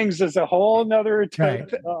 Thoughts are things is a whole nother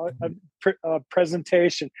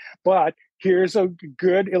presentation, but here's a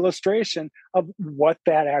good illustration of what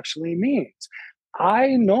that actually means.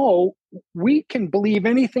 I know we can believe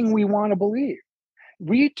anything we want to believe.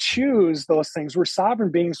 We choose those things. We're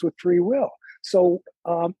sovereign beings with free will. So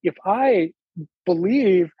if I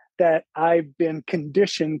believe that I've been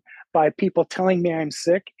conditioned by people telling me I'm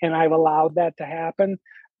sick and I've allowed that to happen,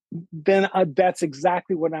 then that's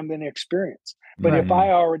exactly what I'm going to experience. But if I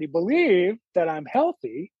already believe that I'm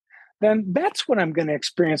healthy, then that's what I'm going to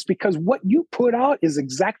experience, because what you put out is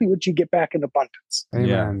exactly what you get back in abundance. Amen.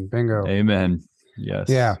 Yeah. Bingo. Amen. Yes.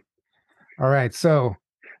 Yeah. All right. So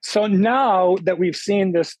now that we've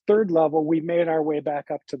seen this third level, we made our way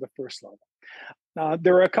back up to the first level.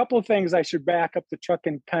 There are a couple of things I should back up the truck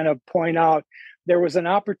and kind of point out. There was an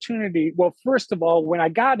opportunity. Well, first of all, when I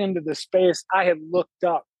got into the space, I had looked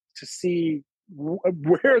up to see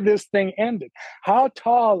where this thing ended. How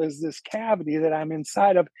tall is this cavity that I'm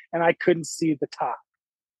inside of? And I couldn't see the top.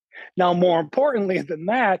 Now, more importantly than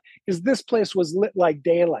that is this place was lit like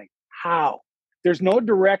daylight. How? There's no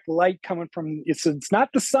direct light coming from, it's not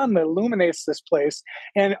the sun that illuminates this place.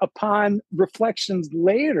 And upon reflections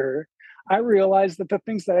later, I realized that the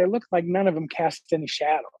things that I looked like, none of them cast any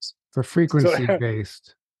shadows. The frequency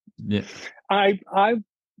based. Yeah.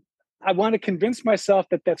 I want to convince myself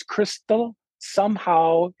that that's crystal.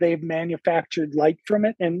 Somehow they've manufactured light from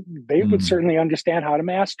it, and they would certainly understand how to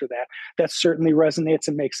master that. That certainly resonates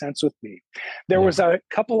and makes sense with me. There was a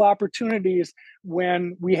couple opportunities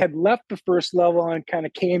when we had left the first level and kind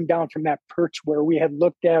of came down from that perch where we had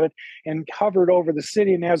looked at it and hovered over the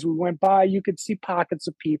city. And as we went by, you could see pockets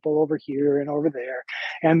of people over here and over there.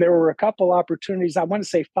 And there were a couple opportunities, I want to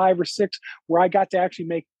say 5 or 6, where I got to actually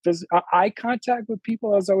make eye contact with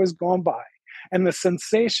people as I was going by. And the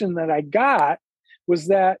sensation that I got was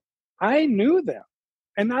that I knew them.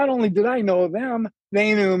 And not only did I know them,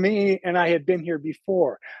 they knew me, and I had been here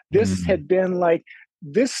before. This had been like,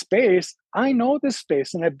 this space, I know this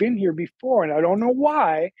space, and I've been here before, and I don't know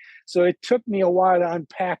why. So it took me a while to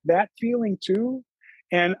unpack that feeling too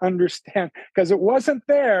and understand, because it wasn't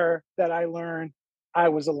there that I learned I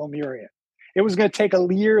was a Lemurian. It was going to take a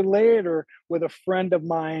year later with a friend of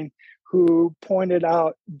mine who pointed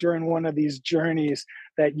out during one of these journeys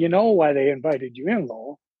that, you know why they invited you in,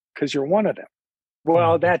 Lowell? Because you're one of them.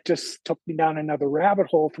 Well, that just took me down another rabbit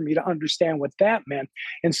hole for me to understand what that meant.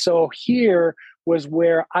 And so here was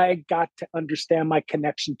where I got to understand my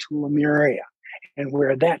connection to Lemuria and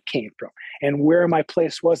where that came from and where my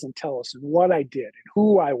place was in Telos and what I did and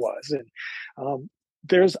who I was. And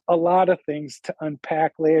there's a lot of things to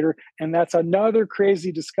unpack later. And that's another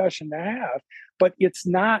crazy discussion to have, but it's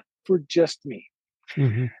not for just me.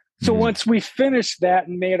 So once we finished that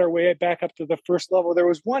and made our way back up to the first level, there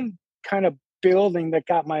was one kind of building that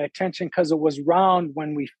got my attention because it was round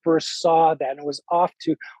when we first saw that, and it was off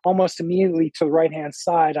to almost immediately to the right-hand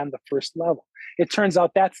side on the first level. It turns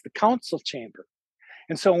out that's the council chamber.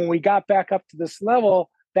 And so when we got back up to this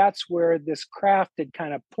level, that's where this craft had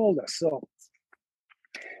kind of pulled us. So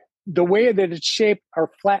the way that it's shaped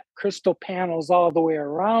are flat crystal panels all the way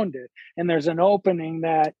around it. And there's an opening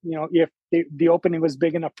that, you know, if the opening was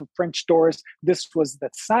big enough for French doors, this was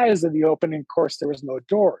the size of the opening. Of course, there was no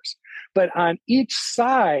doors. But on each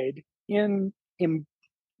side, in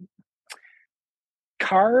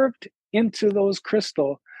carved into those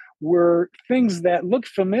crystal were things that looked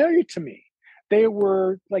familiar to me. They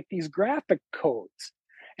were like these graphic codes.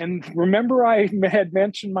 And remember I had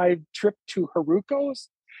mentioned my trip to Haruko's?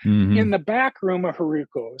 In the back room of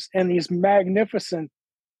Haruko's, and these magnificent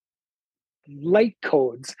light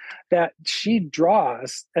codes that she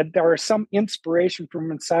draws, that there are some inspiration from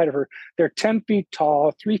inside of her. They're 10 feet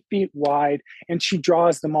tall, 3 feet wide, and she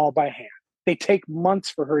draws them all by hand. They take months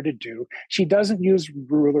for her to do. She doesn't use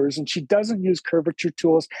rulers and she doesn't use curvature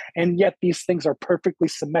tools, and yet these things are perfectly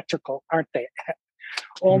symmetrical, aren't they?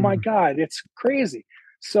 Oh my God, it's crazy.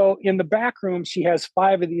 So in the back room, she has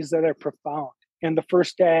 5 of these that are profound. And the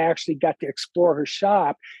first day I actually got to explore her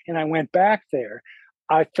shop and I went back there,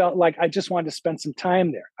 I felt like I just wanted to spend some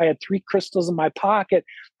time there. I had 3 crystals in my pocket.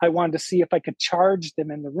 I wanted to see if I could charge them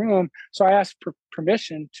in the room. So I asked for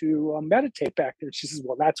permission to meditate back there. She says,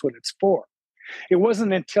 well, that's what it's for. It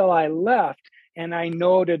wasn't until I left and I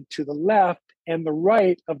noted to the left and the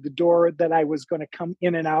right of the door that I was going to come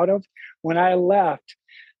in and out of. When I left,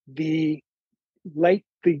 the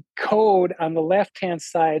code on the left-hand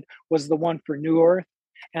side was the one for New Earth,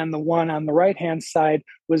 and the one on the right-hand side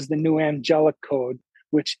was the New Angelic Code,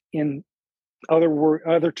 which in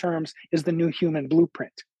other terms is the New Human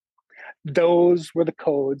Blueprint. Those were the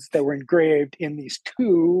codes that were engraved in these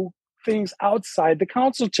two things outside the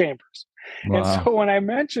council chambers. Wow. And so when I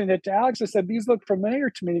mentioned it to Alex, I said, these look familiar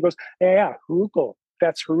to me. He goes, yeah, Heruko,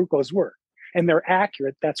 that's Heruko's work. And they're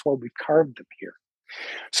accurate. That's why we've carved them here.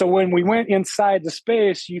 So when we went inside the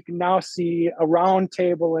space, you can now see a round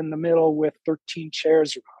table in the middle with 13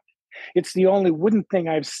 chairs around it. It's the only wooden thing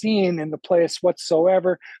I've seen in the place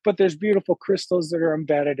whatsoever, but there's beautiful crystals that are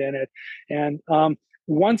embedded in it. And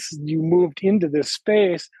once you moved into this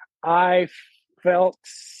space, I felt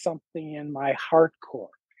something in my heart core.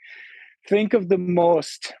 Think of the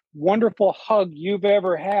most wonderful hug you've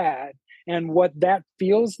ever had and what that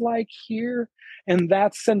feels like here. And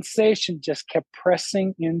that sensation just kept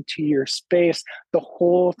pressing into your space the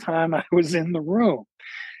whole time I was in the room.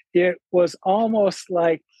 It was almost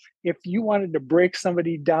like if you wanted to break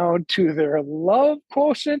somebody down to their love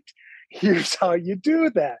quotient, here's how you do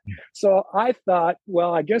that. So I thought,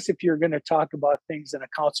 well, I guess if you're going to talk about things in a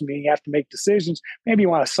council meeting, you have to make decisions. Maybe you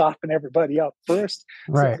want to soften everybody up first.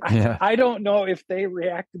 Right. So I don't know if they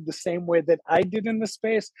reacted the same way that I did in the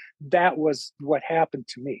space. That was what happened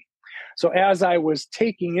to me. So as I was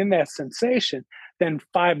taking in that sensation, then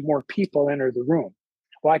 5 more people entered the room.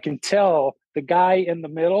 Well, I can tell the guy in the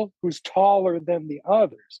middle, who's taller than the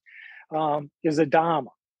others, is Adama.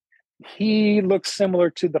 He looks similar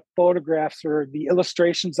to the photographs or the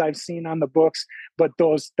illustrations I've seen on the books, but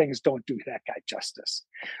those things don't do that guy justice.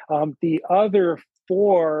 The other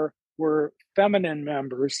 4 were feminine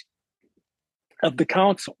members of the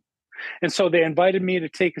council. And so they invited me to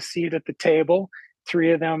take a seat at the table.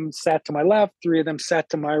 3 of them sat to my left, 3 of them sat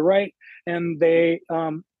to my right, and they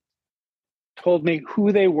told me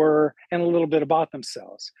who they were and a little bit about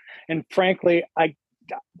themselves. And frankly,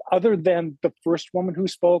 other than the first woman who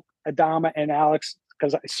spoke, Adama and Alex,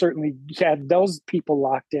 because I certainly had those people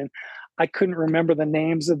locked in, I couldn't remember the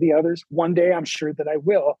names of the others. One day, I'm sure that I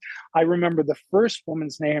will. I remember the first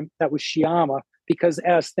woman's name, that was Shyama, because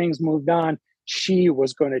as things moved on, she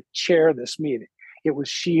was going to chair this meeting. It was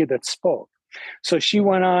she that spoke. So she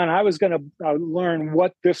went on. I was going to learn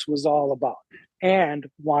what this was all about and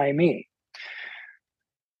why me.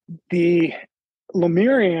 The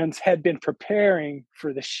Lemurians had been preparing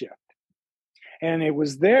for the shift. And it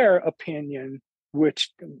was their opinion, which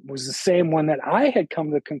was the same one that I had come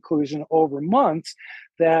to the conclusion over months,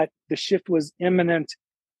 that the shift was imminent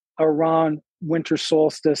around winter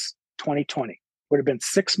solstice 2020. Would have been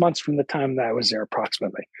 6 months from the time that I was there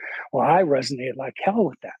approximately. Well, I resonated like hell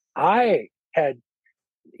with that. I had,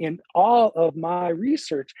 in all of my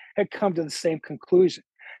research, had come to the same conclusion.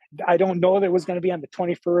 I don't know that it was going to be on the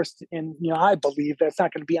 21st, and I believe that's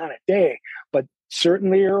not going to be on a day, but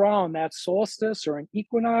certainly around that solstice or an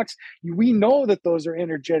equinox, we know that those are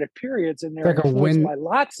energetic periods, and they're like influenced by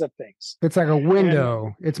lots of things. It's like a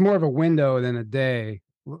window. It's more of a window than a day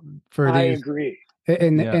for these. I agree.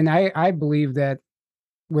 And I believe that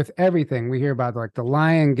with everything we hear about, like the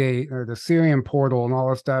Lion Gate or the Syrian portal and all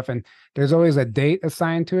this stuff, and there's always a date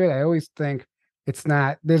assigned to it. I always think it's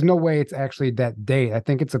not, there's no way it's actually that date. I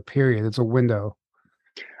think it's a period. It's a window.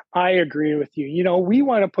 I agree with you. We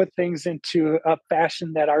want to put things into a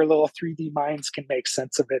fashion that our little 3D minds can make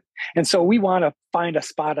sense of it. And so we want to find a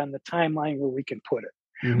spot on the timeline where we can put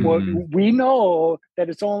it. Mm-hmm. Well, we know that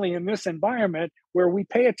it's only in this environment where we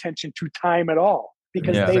pay attention to time at all,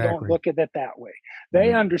 because they don't look at it that way.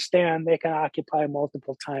 They understand they can occupy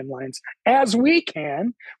multiple timelines, as we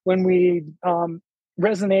can when we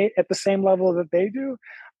resonate at the same level that they do.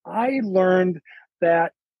 I learned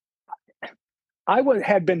that I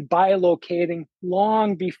had been bilocating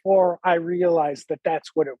long before I realized that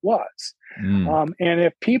that's what it was. And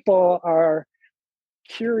if people are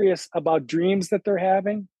curious about dreams that they're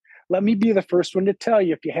having, let me be the first one to tell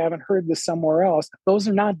you, if you haven't heard this somewhere else, those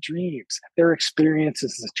are not dreams. They're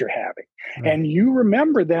experiences that you're having. Right. And you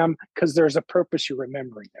remember them because there's a purpose you're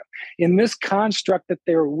remembering them. In this construct that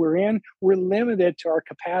we're in, we're limited to our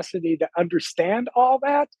capacity to understand all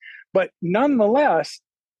that. But nonetheless,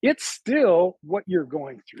 it's still what you're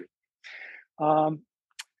going through.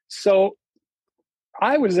 So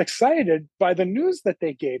I was excited by the news that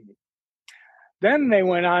they gave me. Then they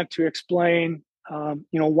went on to explain,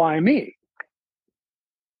 why me?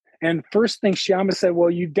 And first thing Shyama said, well,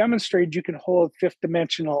 you demonstrated you can hold 5th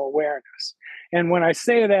dimensional awareness. And when I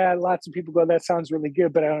say that, lots of people go, that sounds really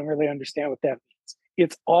good, but I don't really understand what that means.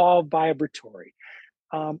 It's all vibratory.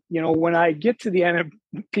 When I get to the end,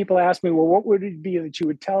 people ask me, well, what would it be that you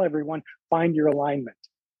would tell everyone? Find your alignment.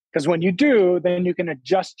 Because when you do, then you can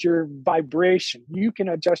adjust your vibration. You can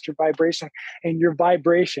adjust your vibration, and your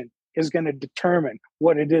vibration is going to determine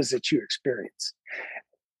what it is that you experience.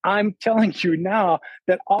 I'm telling you now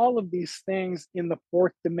that all of these things in the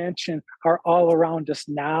fourth dimension are all around us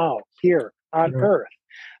now, here on Earth.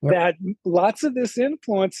 Yep. That lots of this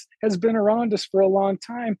influence has been around us for a long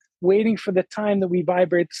time, waiting for the time that we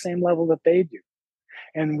vibrate the same level that they do.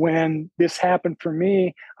 And when this happened for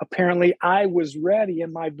me, apparently I was ready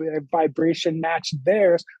and my vibration matched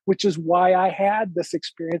theirs, which is why I had this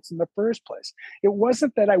experience in the first place. It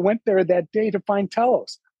wasn't that I went there that day to find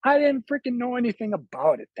Telos. I didn't freaking know anything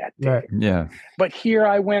about it that day. Right. Yeah. But here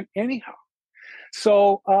I went anyhow.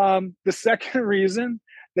 So the second reason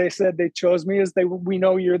they said they chose me is we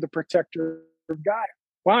know you're the protector of Gaia.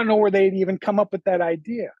 Well, I don't know where they'd even come up with that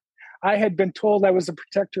idea. I had been told I was a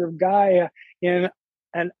protector of Gaia in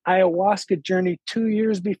an ayahuasca journey 2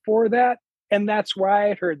 years before that. And that's where I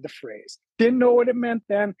had heard the phrase. Didn't know what it meant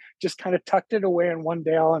then, just kind of tucked it away. And one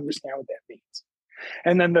day I'll understand what that means.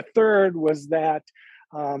 And then the third was that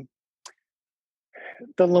the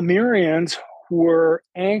Lemurians were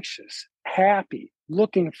anxious, happy,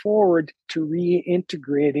 looking forward to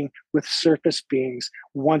reintegrating with surface beings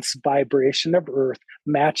once vibration of Earth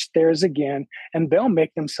matched theirs again, and they'll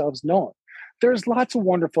make themselves known. There's lots of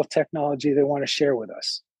wonderful technology they want to share with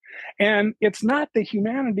us. And it's not that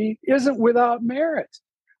humanity isn't without merit.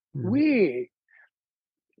 The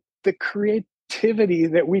creativity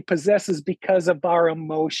that we possess is because of our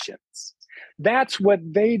emotions. That's what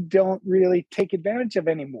they don't really take advantage of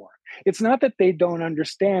anymore. It's not that they don't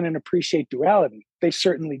understand and appreciate duality. They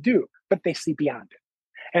certainly do, but they see beyond it.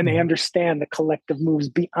 And they understand the collective moves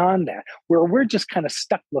beyond that, where we're just kind of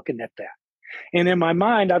stuck looking at that. And in my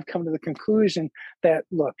mind, I've come to the conclusion that,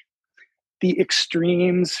 look, the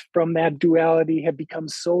extremes from that duality have become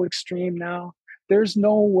so extreme now. There's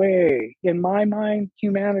no way, in my mind,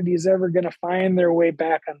 humanity is ever going to find their way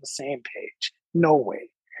back on the same page. No way.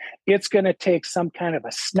 It's going to take some kind of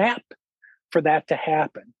a snap for that to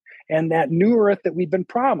happen. And that new Earth that we've been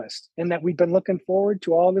promised and that we've been looking forward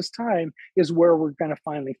to all this time is where we're going to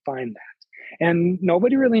finally find that. And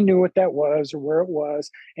nobody really knew what that was or where it was.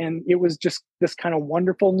 And it was just this kind of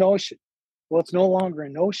wonderful notion. Well, it's no longer a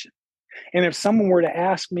notion. And if someone were to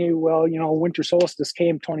ask me, well, winter solstice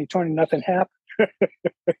came 2020, nothing happened.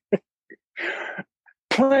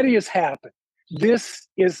 Plenty has happened. This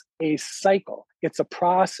is a cycle. It's a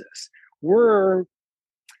process.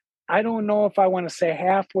 I don't know if I want to say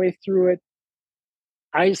halfway through it.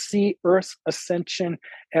 I see Earth's ascension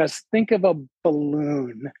as, think of a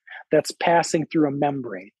balloon that's passing through a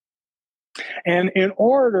membrane. And in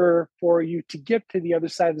order for you to get to the other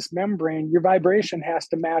side of this membrane, your vibration has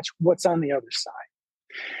to match what's on the other side.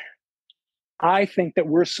 I think that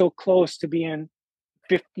we're so close to being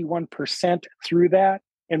 51% through that.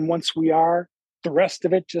 And once we are, the rest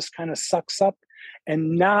of it just kind of sucks up.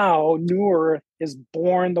 And now New Earth is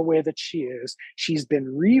born the way that she is. She's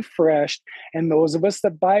been refreshed. And those of us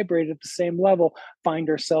that vibrate at the same level find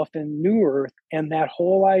ourselves in New Earth. And that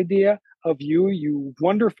whole idea of you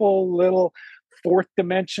wonderful little fourth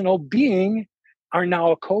dimensional being, are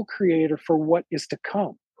now a co-creator for what is to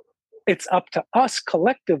come. It's up to us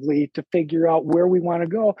collectively to figure out where we want to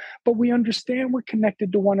go. But we understand we're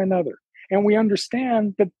connected to one another. And we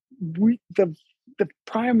understand that the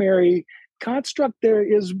primary construct there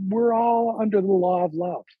is we're all under the law of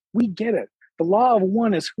love. We get it. The law of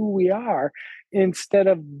one is who we are instead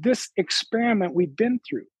of this experiment we've been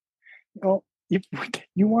through. If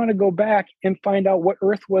you want to go back and find out what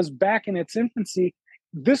Earth was back in its infancy,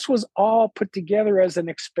 this was all put together as an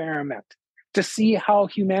experiment to see how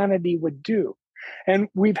humanity would do. And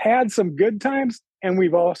we've had some good times, and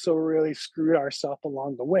we've also really screwed ourselves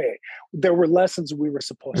along the way. There were lessons we were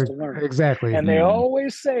supposed to learn. Exactly. And they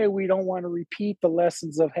always say we don't want to repeat the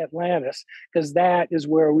lessons of Atlantis, because that is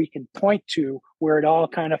where we can point to where it all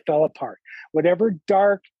kind of fell apart. Whatever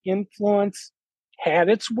dark influence had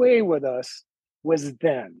its way with us was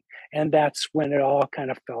then. And that's when it all kind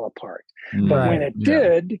of fell apart. Right. But when it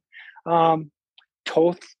did,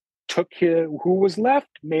 Thoth took who was left,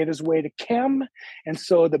 made his way to Kem. And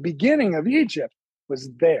so the beginning of Egypt was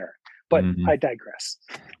there. But I digress.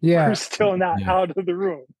 Yeah. We're still not out of the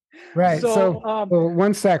room. Right. So well,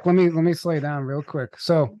 one sec. Let me slow you down real quick.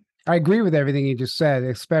 So I agree with everything you just said,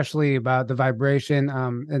 especially about the vibration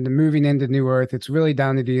and the moving into New Earth. It's really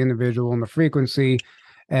down to the individual and the frequency.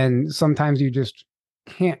 And sometimes you just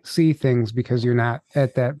can't see things because you're not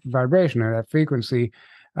at that vibration or that frequency.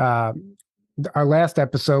 Our last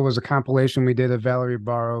episode was a compilation we did of Valerie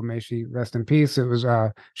Barrow. May she rest in peace. It was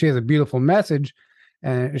she has a beautiful message,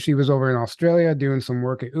 and she was over in Australia doing some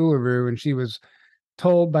work at Uluru, and she was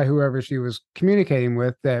told by whoever she was communicating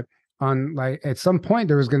with that on like at some point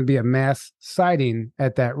there was going to be a mass sighting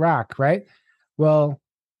at that rock, right? Well,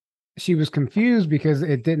 she was confused because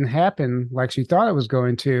it didn't happen like she thought it was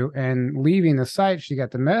going to. And leaving the site, she got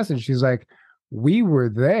the message. She's like, "We were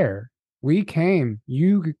there. We came.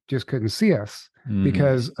 You just couldn't see us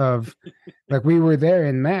because of like we were there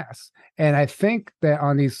in mass." And I think that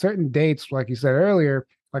on these certain dates, like you said earlier,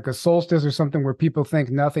 like a solstice or something where people think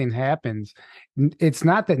nothing happens, it's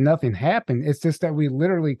not that nothing happened. It's just that we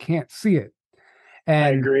literally can't see it. I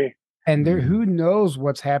And agree. and there, who knows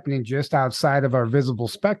what's happening just outside of our visible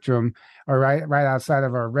spectrum, or right outside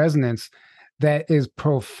of our resonance, that is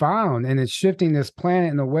profound, and it's shifting this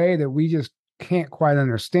planet in a way that we just can't quite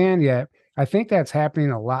understand yet. I think that's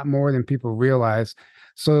happening a lot more than people realize.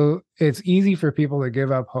 So it's easy for people to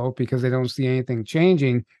give up hope because they don't see anything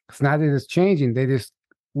changing. It's not that it's changing; they just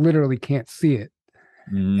literally can't see it.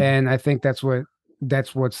 And I think that's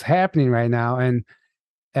what's happening right now. And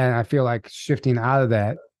I feel like shifting out of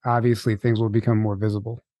that, obviously things will become more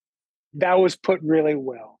visible. That was put really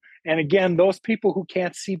well. And again, those people who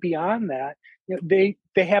can't see beyond that, you know,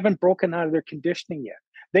 they haven't broken out of their conditioning yet.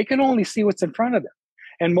 They can only see what's in front of them.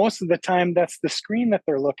 And most of the time, that's the screen that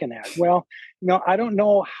they're looking at. Well, you know, I don't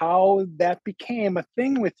know how that became a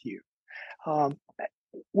thing with you. Um,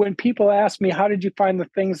 when people ask me, how did you find the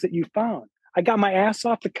things that you found? I got my ass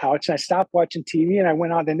off the couch and I stopped watching TV and I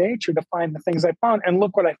went out in nature to find the things I found. And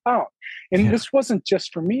look what I found. And this wasn't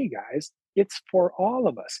just for me, guys. It's for all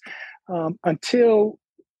of us. Until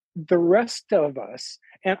the rest of us,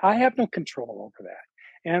 and I have no control over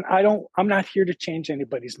that. And I'm not here to change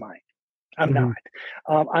anybody's mind. I'm not.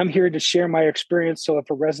 I'm here to share my experience. So if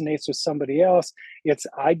it resonates with somebody else,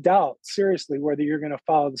 I doubt seriously whether you're going to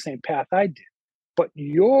follow the same path I did. But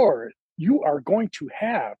you are going to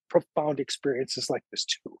have profound experiences like this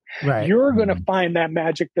too. Right. You're going to find that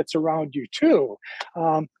magic that's around you too.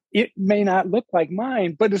 It may not look like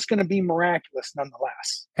mine, but it's going to be miraculous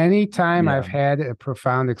nonetheless. Anytime I've had a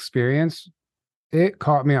profound experience, it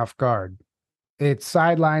caught me off guard. It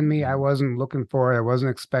sidelined me. I wasn't looking for it. I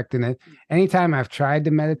wasn't expecting it. Anytime I've tried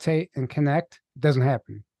to meditate and connect, it doesn't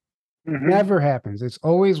happen. Never happens. It's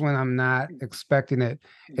always when I'm not expecting it.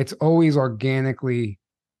 It's always organically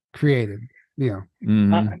created. You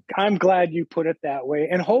know. I'm glad you put it that way.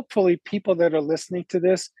 And hopefully people that are listening to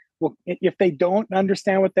this, well, if they don't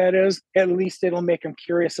understand what that is, at least it'll make them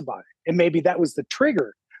curious about it. And maybe that was the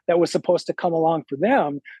trigger that was supposed to come along for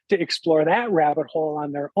them to explore that rabbit hole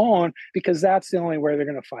on their own, because that's the only way they're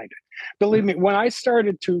going to find it. Believe me, when I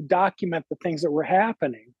started to document the things that were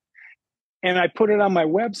happening and I put it on my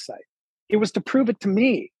website, it was to prove it to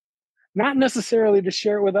me, not necessarily to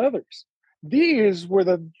share it with others. These were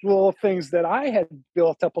the little things that I had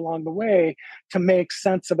built up along the way to make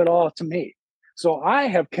sense of it all to me. So I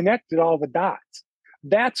have connected all the dots.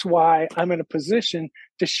 That's why I'm in a position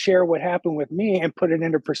to share what happened with me and put it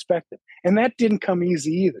into perspective. And that didn't come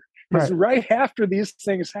easy either. Because right after these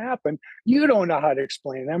things happen, you don't know how to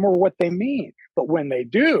explain them or what they mean. But when they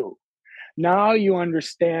do, now you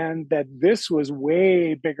understand that this was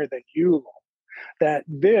way bigger than you, that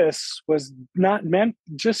this was not meant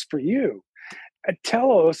just for you.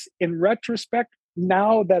 Telos, in retrospect,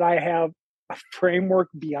 now that I have a framework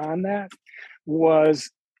beyond that, was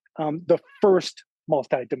the first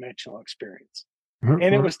multidimensional experience.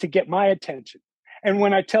 And it was to get my attention. And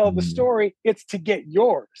when I tell the story, it's to get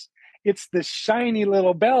yours. It's the shiny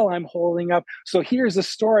little bell I'm holding up. So here's a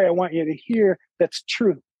story I want you to hear that's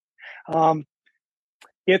true.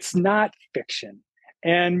 It's not fiction.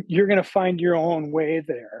 And you're going to find your own way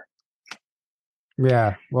there.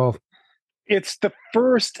 Yeah. Well, it's the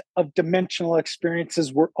first of dimensional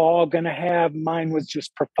experiences we're all going to have. Mine was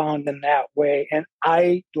just profound in that way. And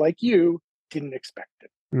I, like you, didn't expect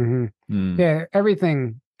it. Yeah.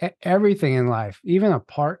 Everything in life, even a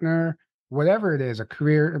partner, whatever it is, a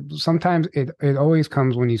career, sometimes it always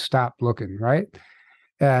comes when you stop looking, right?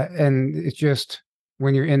 And it's just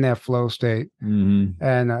when you're in that flow state.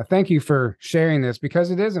 And thank you for sharing this,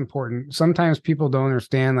 because it is important. Sometimes people don't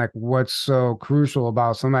understand like what's so crucial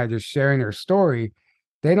about somebody just sharing their story.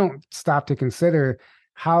 They don't stop to consider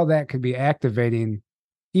how that could be activating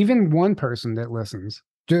even one person that listens,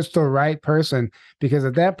 just the right person, because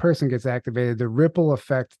if that person gets activated, the ripple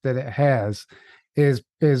effect that it has is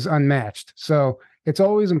unmatched. So it's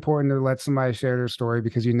always important to let somebody share their story,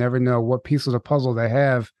 because you never know what piece of the puzzle they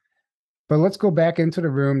have. But let's go back into the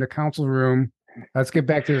room, the council room. Let's get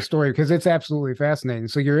back to the story, because it's absolutely fascinating.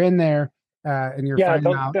 So you're in there and you're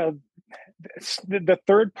finding out. The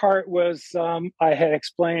third part was I had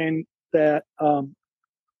explained that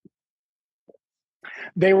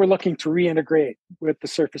They were looking to reintegrate with the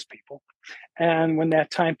surface people. And when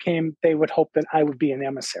that time came, they would hope that I would be an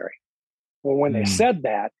emissary. Well, when they said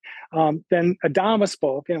that, then Adama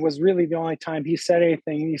spoke, and it was really the only time he said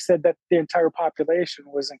anything. And he said that the entire population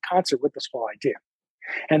was in concert with this whole idea,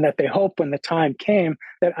 and that they hoped when the time came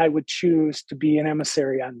that I would choose to be an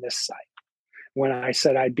emissary on this site. When I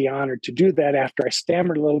said I'd be honored to do that, after I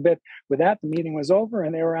stammered a little bit, with that, the meeting was over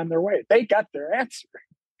and they were on their way. They got their answer.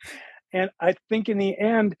 And I think in the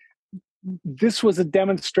end, this was a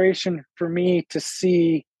demonstration for me to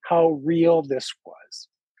see how real this was.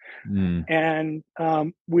 And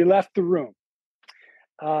we left the room.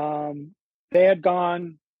 They had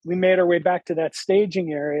gone. We made our way back to that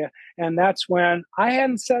staging area, and that's when I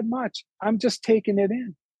hadn't said much. I'm just taking it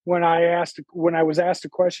in. When I was asked a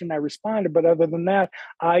question, I responded. But other than that,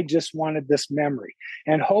 I just wanted this memory.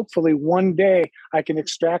 And hopefully one day I can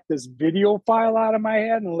extract this video file out of my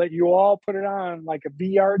head and let you all put it on like a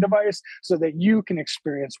VR device so that you can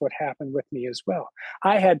experience what happened with me as well.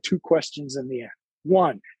 I had two questions in the end.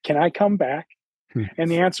 One, can I come back?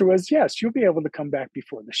 And the answer was yes, you'll be able to come back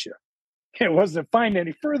before the show. It wasn't defined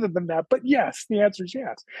any further than that, but yes, the answer is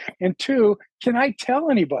yes. And two, can I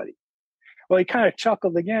tell anybody? Well, he kind of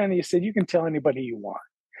chuckled again. He said, you can tell anybody you want,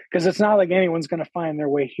 because it's not like anyone's going to find their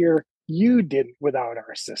way here. You didn't without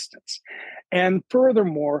our assistance. And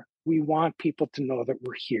furthermore, we want people to know that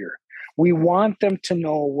we're here. We want them to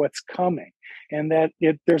know what's coming, and that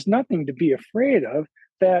there's nothing to be afraid of,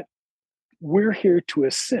 that we're here to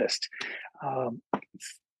assist. The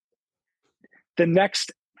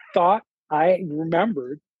next thought I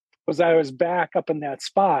remembered was I was back up in that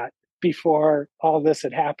spot before all this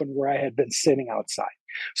had happened, where I had been sitting outside.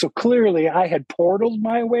 So clearly I had portaled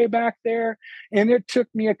my way back there, and it took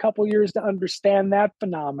me a couple years to understand that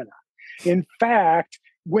phenomenon. In fact,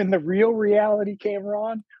 when the real reality came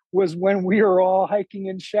around was when we were all hiking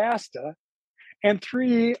in Shasta, and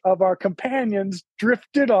three of our companions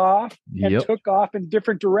drifted off and took off in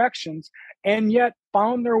different directions, and yet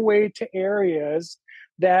found their way to areas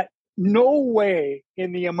that no way,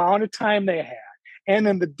 in the amount of time they had and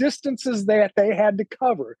in the distances that they had to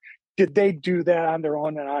cover, did they do that on their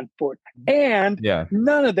own and on foot. And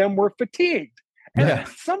none of them were fatigued. And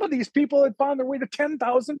some of these people had found their way to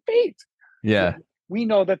 10,000 feet. Yeah. We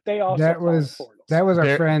know that they also that was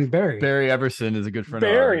our friend Barry. Barry Everson is a good friend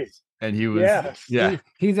of ours. And he was,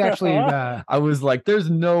 he's actually, I was like, there's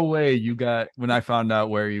no way you got, when I found out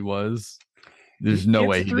where he was, there's no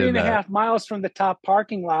way he did that. 3.5 miles from the top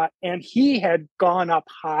parking lot, and he had gone up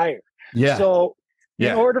higher. Yeah. So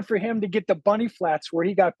in order for him to get to Bunny Flats where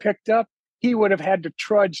he got picked up, he would have had to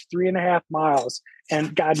trudge 3.5 miles,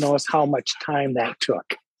 and God knows how much time that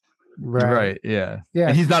took. Right. Yeah.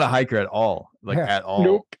 And he's not a hiker at all, at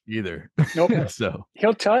all either. Nope. So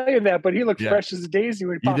he'll tell you that, but he looked fresh as a daisy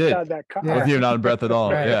when he popped out of that car. Wasn't even out of breath at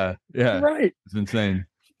all. Right. Yeah. Right. It's insane.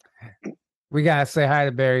 We gotta say hi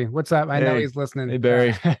to Barry. What's up? I know he's listening. Hey,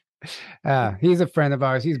 Barry. He's a friend of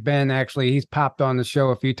ours. He's popped on the show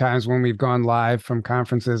a few times when we've gone live from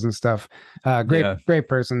conferences and stuff. Great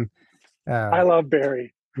person. I love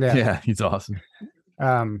Barry. Yeah, he's awesome.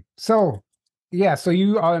 So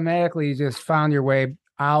you automatically just found your way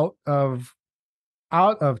out of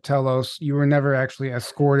Telos. You were never actually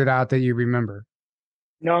escorted out that you remember.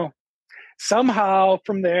 No. Somehow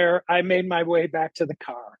from there, I made my way back to the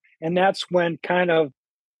car. And that's when kind of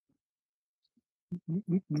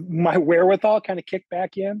my wherewithal kind of kicked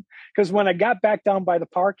back in. Because when I got back down by the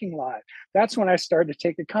parking lot, that's when I started to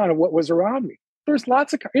take account of what was around me. There's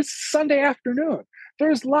lots of cars. It's Sunday afternoon.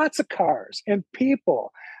 There's lots of cars and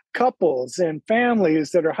people, couples and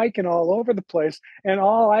families that are hiking all over the place. And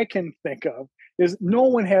all I can think of is no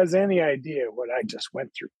one has any idea what I just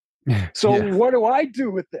went through. So what do I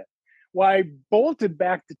do with it? Well, I bolted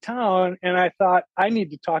back to town, and I thought, I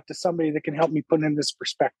need to talk to somebody that can help me put in this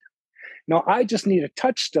perspective. No, I just need a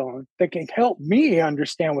touchstone that can help me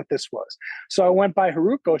understand what this was. So I went by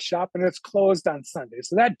Haruko's shop, and it's closed on Sunday.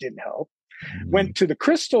 So that didn't help. Went to the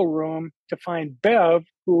Crystal Room to find Bev,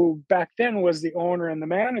 who back then was the owner and the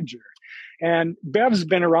manager. And Bev's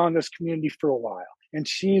been around this community for a while, and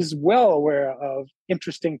she's well aware of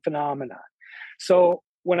interesting phenomena. So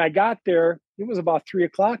when I got there, it was about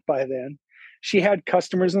 3:00 by then. She had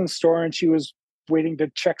customers in the store, and she was waiting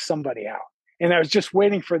to check somebody out. And I was just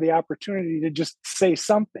waiting for the opportunity to just say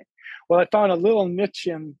something. Well, I found a little niche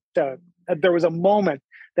there was a moment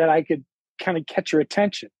that I could kind of catch her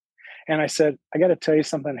attention. And I said, I got to tell you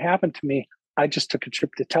something happened to me. I just took a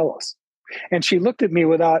trip to Telos. And she looked at me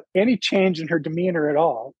without any change in her demeanor at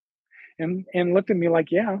all. and looked at me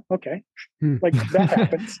like, yeah, okay, Hmm. like that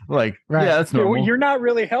happens. Like, Right. yeah, that's normal. You're not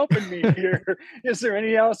really helping me here. Is there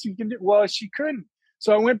anything else you can do? Well, she couldn't.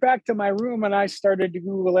 So I went back to my room and I started to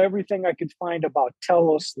Google everything I could find about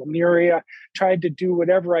Telos, Lemuria, tried to do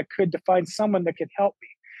whatever I could to find someone that could help me.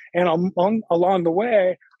 And along the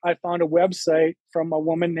way, I found a website from a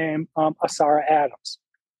woman named Asara Adams.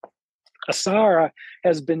 Asara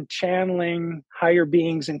has been channeling higher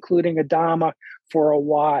beings, including Adama, for a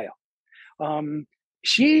while.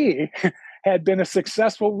 She had been a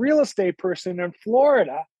successful real estate person in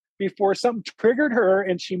Florida before something triggered her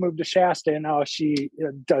and she moved to Shasta, and now she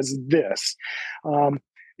does this.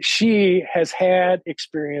 She has had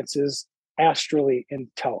experiences astrally in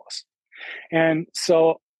Telos. And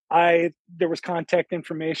so there was contact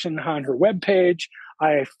information on her webpage.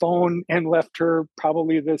 I phoned and left her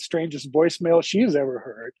probably the strangest voicemail she's ever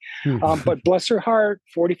heard. But bless her heart,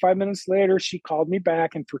 45 minutes later, she called me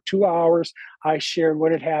back, and for 2 hours, I shared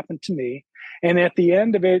what had happened to me. And at the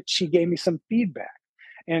end of it, she gave me some feedback.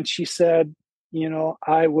 And she said,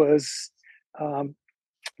 I was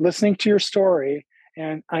listening to your story,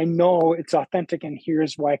 and I know it's authentic, and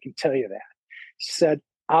here's why I can tell you that. She said,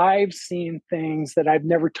 I've seen things that I've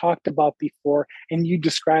never talked about before, and you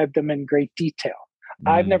described them in great detail.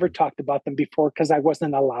 I've never talked about them before because I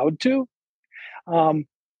wasn't allowed to.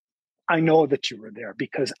 I know that you were there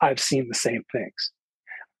because I've seen the same things.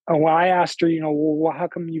 And when I asked her, well, how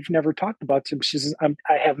come you've never talked about them? She says,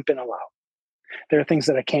 I haven't been allowed. There are things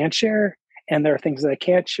that I can't share, and there are things that I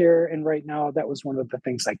can't share. And right now, that was one of the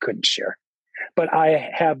things I couldn't share. But I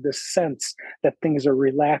have this sense that things are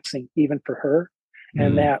relaxing even for her.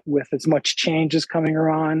 And that with as much change as coming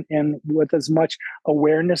around and with as much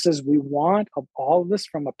awareness as we want of all of this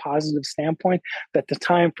from a positive standpoint, that the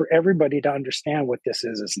time for everybody to understand what this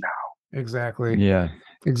is now. Exactly. Yeah,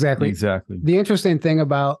 Exactly. The interesting thing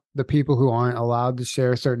about the people who aren't allowed to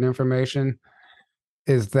share certain information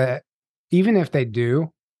is that even if they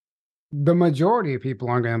do, the majority of people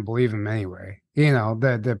aren't going to believe them anyway.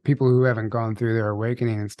 The people who haven't gone through their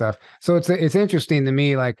awakening and stuff. So it's interesting to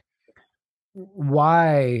me, like,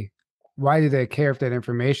 why do they care if that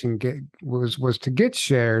information was to get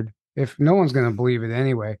shared if no one's going to believe it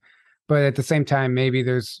anyway? But at the same time, maybe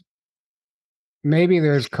there's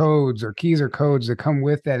codes or keys or codes that come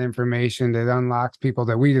with that information that unlocks people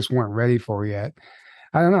that we just weren't ready for yet.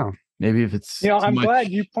 I don't know. Maybe if it's I'm glad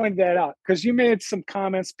you pointed that out, because you made some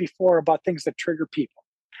comments before about things that trigger people.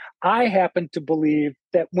 I happen to believe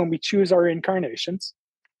that when we choose our incarnations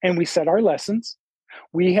and we set our lessons,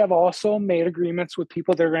 we have also made agreements with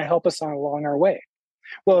people that are going to help us along our way.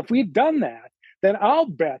 Well, if we've done that, then I'll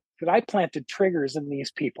bet that I planted triggers in these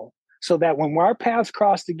people so that when our paths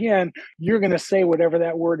crossed again, you're going to say whatever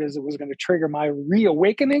that word is that was going to trigger my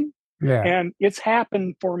reawakening. Yeah. And it's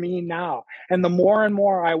happened for me now. And the more and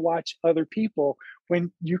more I watch other people,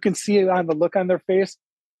 when you can see it on the look on their face,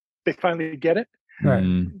 they finally get it.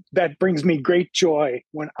 Right. That brings me great joy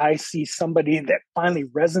when I see somebody that finally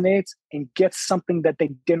resonates and gets something that they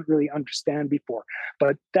didn't really understand before.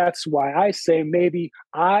 But that's why I say maybe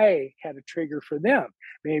I had a trigger for them.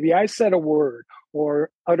 Maybe I said a word or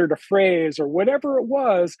uttered a phrase or whatever it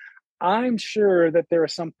was. I'm sure that there are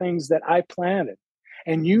some things that I planted,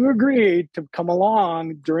 and you agreed to come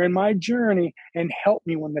along during my journey and help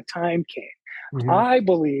me when the time came. Mm-hmm. I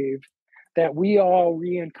believe that we all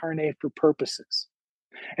reincarnate for purposes.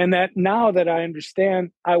 And that now that I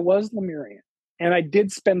understand, I was Lemurian and I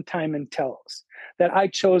did spend time in Telos, that I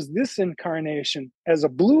chose this incarnation as a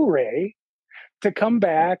Blu-ray to come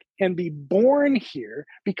back and be born here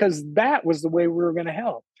because that was the way we were going to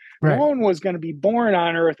help. Right. No one was going to be born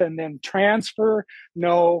on Earth and then transfer.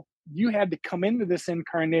 No, you had to come into this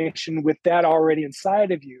incarnation with that already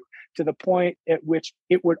inside of you, to the point at which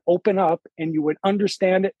it would open up and you would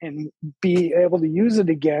understand it and be able to use it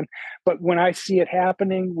again. But when I see it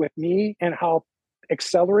happening with me and how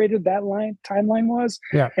accelerated that timeline was,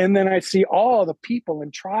 and then I see all the people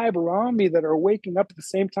and tribe around me that are waking up at the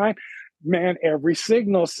same time, man, every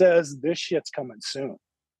signal says this shit's coming soon.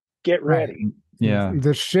 Get ready. Right. Yeah.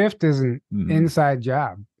 The shift is an inside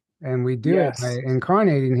job. And we do it by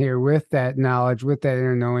incarnating here with that knowledge, with that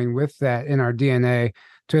inner knowing, with that in our DNA,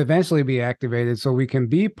 to eventually be activated so we can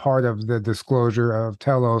be part of the disclosure of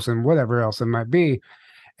Telos and whatever else it might be.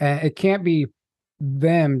 And it can't be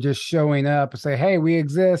them just showing up and say, hey, we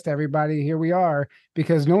exist, everybody, here we are,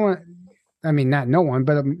 because no one, I mean, not no one,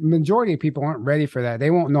 but a majority of people aren't ready for that.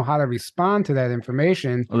 They won't know how to respond to that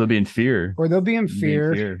information. Or they'll be in fear. Or they'll be in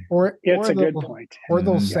fear. Or it's a good point. Or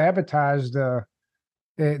they'll sabotage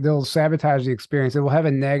they'll sabotage the experience. It will have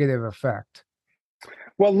a negative effect.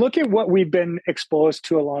 Well, look at what we've been exposed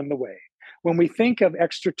to along the way. when we think of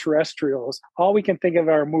extraterrestrials, all we can think of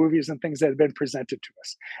are movies and things that have been presented to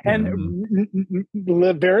us. And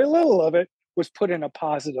very little of it was put in a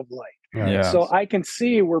positive light. Right. Yeah. So I can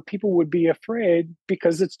see where people would be afraid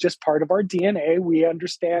because it's just part of our DNA. We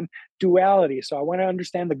understand duality. So I want to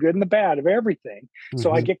understand the good and the bad of everything.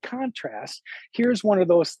 So I get contrast. Here's one of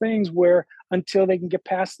those things where until they can get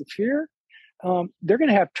past the fear, they're going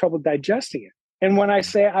to have trouble digesting it. And when I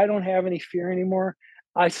say I don't have any fear anymore,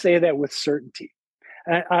 I say that with certainty.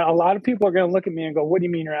 And a lot of people are going to look at me and go, what do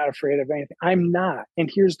you mean you're not afraid of anything? I'm not.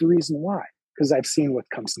 And here's the reason why, because I've seen what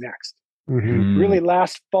comes next. Really,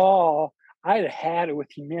 last fall, I'd had it with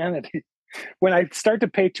humanity. When I start to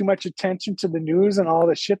pay too much attention to the news and all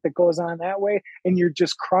the shit that goes on that way, and you're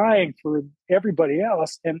just crying for everybody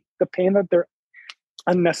else and the pain that they're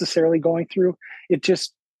unnecessarily going through, it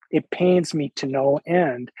pains me to no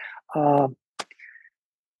end. I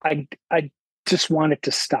just want it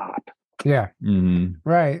to stop. Yeah.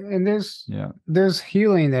 Right. And there's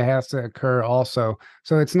healing that has to occur also.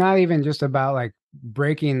 So it's not even just about like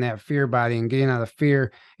breaking that fear body and getting out of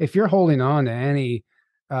fear. If you're holding on to any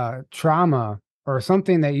trauma or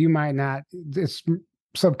something that you might not, it's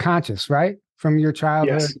subconscious, right? From your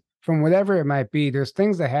childhood, from whatever it might be, there's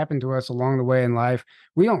things that happen to us along the way in life.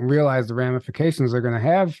 We don't realize the ramifications they're going to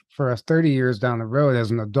have for us 30 years down the road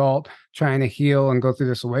as an adult trying to heal and go through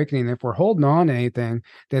this awakening. If we're holding on to anything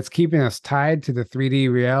that's keeping us tied to the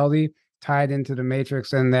 3D reality, tied into the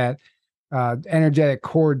matrix and that energetic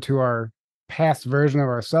cord to our past version of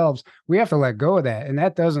ourselves, we have to let go of that. And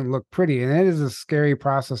that doesn't look pretty. And it is a scary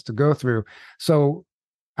process to go through. So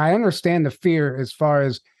I understand the fear as far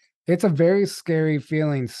as it's a very scary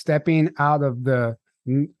feeling stepping out of the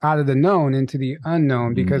known into the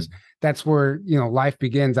unknown, because that's where, life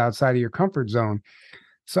begins outside of your comfort zone.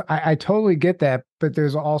 So I totally get that. But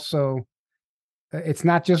there's also, it's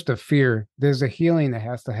not just a fear. There's a healing that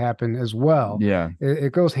has to happen as well. Yeah.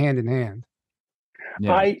 It goes hand in hand.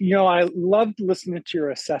 Yeah. I loved listening to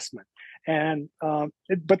your assessment, and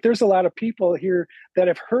but there's a lot of people here that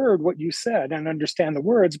have heard what you said and understand the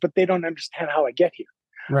words, but they don't understand how I get here.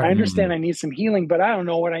 Right. I understand I need some healing, but I don't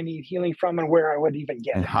know what I need healing from and where I would even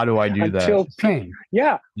get and it. How do I do that?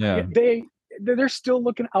 They're still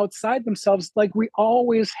looking outside themselves like we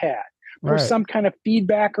always had for some kind of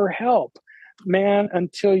feedback or help, man,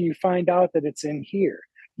 until you find out that it's in here.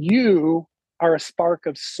 You are a spark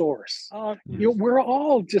of source. We're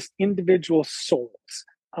all just individual souls.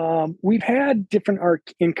 We've had different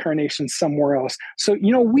incarnations somewhere else. So,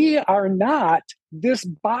 we are not this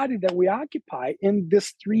body that we occupy in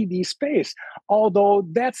this 3D space, although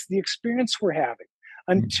that's the experience we're having.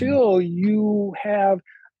 Until you have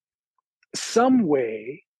some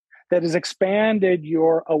way that has expanded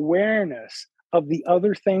your awareness of the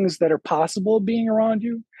other things that are possible being around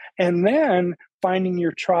you, and then finding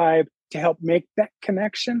your tribe to help make that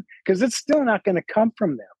connection, because it's still not going to come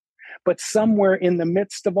from them. But somewhere in the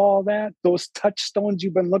midst of all that, those touchstones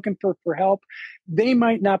you've been looking for help, they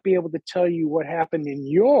might not be able to tell you what happened in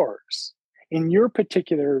your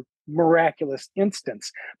particular miraculous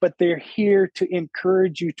instance, but they're here to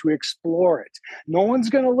encourage you to explore it. No one's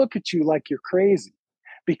going to look at you like you're crazy,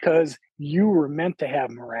 because you were meant to have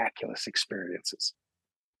miraculous experiences.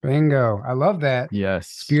 Bingo. I love that. Yes.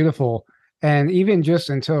 It's beautiful. And even just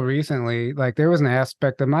until recently, like there was an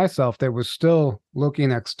aspect of myself that was still looking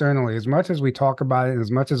externally. As much as we talk about it, and as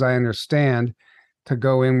much as I understand to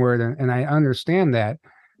go inward, and I understand that,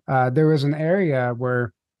 there was an area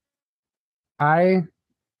where I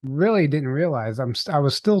really didn't realize I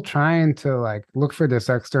was still trying to like look for this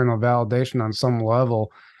external validation on some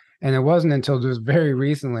level. And it wasn't until just very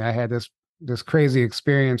recently I had this crazy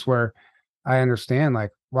experience where I understand, like,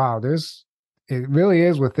 wow, it really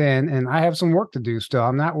is within, and I have some work to do still.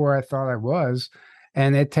 I'm not where I thought I was.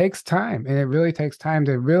 And it takes time. And it really takes time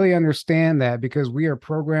to really understand that, because we are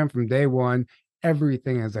programmed from day one.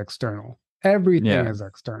 Everything is external. Everything is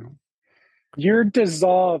external. You're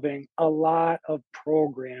dissolving a lot of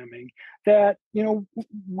programming that,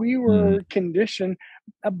 we were conditioned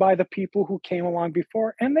by the people who came along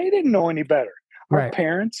before, and they didn't know any better. Our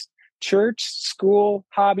parents, church, school,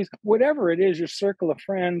 hobbies, whatever it is, your circle of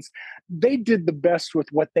friends, they did the best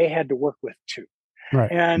with what they had to work with too.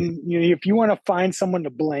 Right. And if you want to find someone to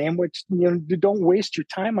blame, which don't waste your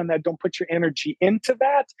time on that, don't put your energy into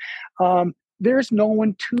that. There's no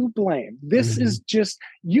one to blame. This is just,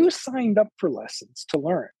 you signed up for lessons to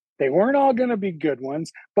learn. They weren't all going to be good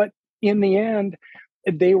ones, but in the end,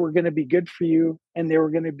 they were going to be good for you, and they were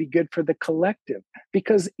going to be good for the collective,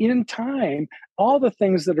 because in time, all the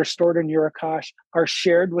things that are stored in your Akash are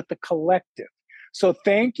shared with the collective. So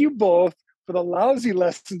thank you both for the lousy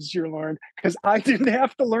lessons you learned, because I didn't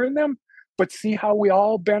have to learn them. But see how we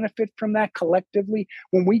all benefit from that collectively?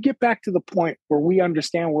 When we get back to the point where we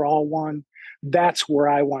understand we're all one, that's where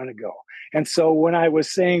I want to go. And so when I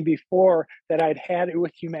was saying before that I'd had it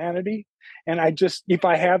with humanity, and if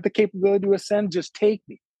I have the capability to ascend, just take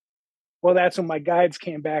me. Well, that's when my guides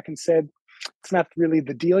came back and said, it's not really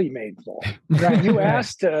the deal you made, Lowell. You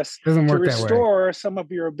asked us to restore some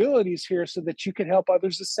of your abilities here so that you could help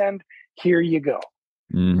others ascend. Here you go.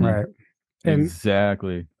 Mm-hmm. Right.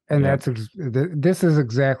 Exactly. And this is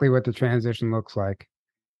exactly what the transition looks like.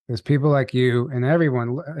 There's people like you and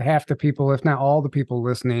everyone, half the people, if not all the people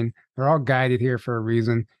listening, they're all guided here for a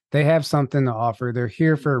reason. They have something to offer. They're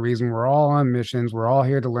here for a reason. We're all on missions. We're all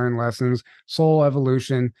here to learn lessons, soul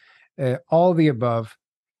evolution, all the above.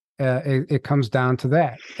 It comes down to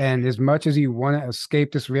that. And as much as you want to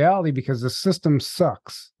escape this reality because the system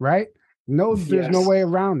sucks, right? There's no way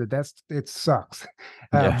around it. It sucks.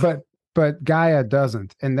 But Gaia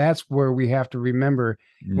doesn't. And that's where we have to remember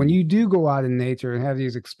when you do go out in nature and have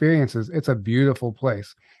these experiences, it's a beautiful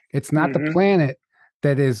place. It's not the planet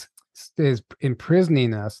that is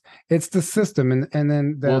imprisoning us. It's the system. And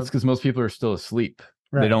then it's because most people are still asleep.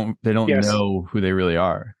 Right. They don't know who they really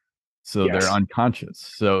are. So they're unconscious.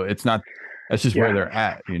 So it's not, that's just where they're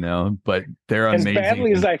at, but they're amazing. As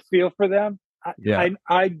badly as I feel for them,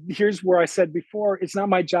 here's where I said before, it's not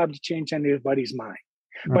my job to change anybody's mind.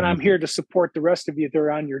 But I'm here to support the rest of you that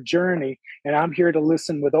are on your journey. And I'm here to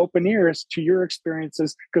listen with open ears to your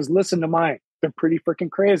experiences, because listen to mine. They're pretty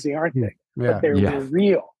freaking crazy, aren't they? Yeah. But they're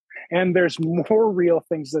real. And there's more real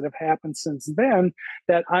things that have happened since then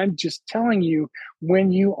that I'm just telling you,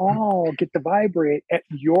 when you all get to vibrate at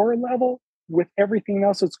your level with everything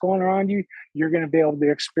else that's going around you, you're going to be able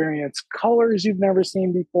to experience colors you've never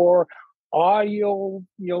seen before, audio,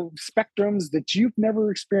 spectrums that you've never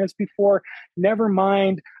experienced before, never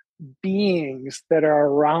mind beings that are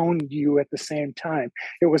around you at the same time.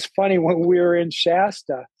 It was funny when we were in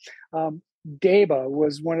Shasta, Deba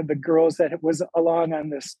was one of the girls that was along on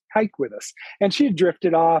this hike with us, and she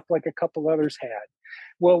drifted off like a couple others had.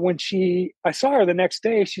 Well, when I saw her the next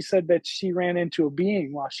day, she said that she ran into a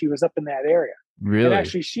being while she was up in that area. Really? And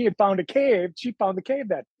actually, she had found a cave. She found the cave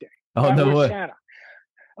that day. Oh, no way.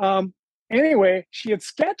 Anyway, she had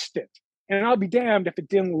sketched it, and I'll be damned if it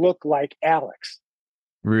didn't look like Alex.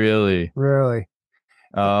 Really? Really?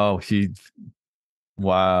 Oh,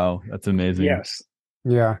 wow. That's amazing. Yes.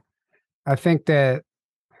 Yeah. I think that's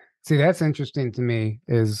interesting to me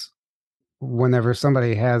is whenever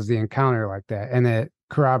somebody has the encounter like that and it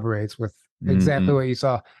corroborates with exactly what you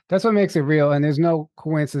saw, that's what makes it real. And there's no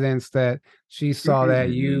coincidence that she saw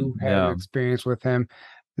that you had an experience with him.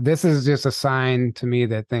 This is just a sign to me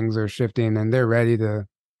that things are shifting and they're ready to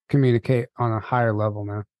communicate on a higher level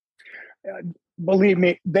now. Believe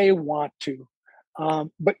me, they want to.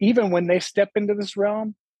 But even when they step into this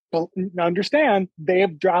realm, understand they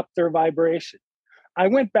have dropped their vibration. I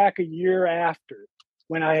went back a year after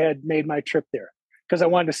when I had made my trip there because I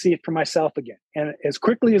wanted to see it for myself again. And as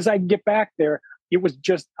quickly as I could get back there, it was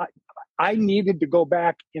just, I needed to go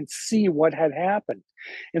back and see what had happened.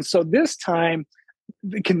 And so this time,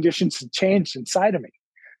 the conditions had changed inside of me.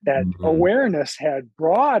 That awareness had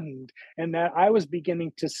broadened and that I was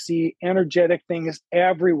beginning to see energetic things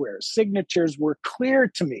everywhere. Signatures were clear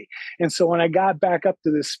to me. And so when I got back up to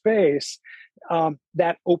this space,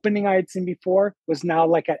 that opening I had seen before was now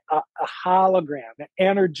like a hologram.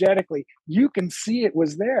 Energetically, you can see it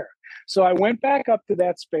was there. So I went back up to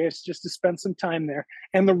that space just to spend some time there,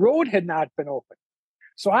 and the road had not been open.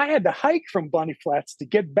 So I had to hike from Bunny Flats to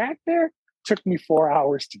get back there. Took me 4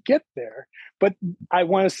 hours to get there. But I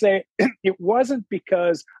want to say it wasn't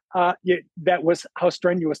because that was how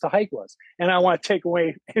strenuous the hike was. And I want to take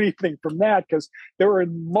away anything from that because there were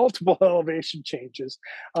multiple elevation changes.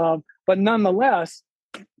 But nonetheless,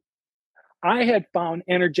 I had found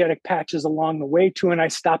energetic patches along the way too, and I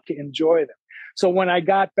stopped to enjoy them. So when I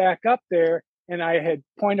got back up there and I had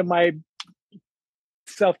pointed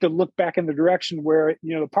myself to look back in the direction where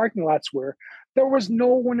the parking lots were, there was no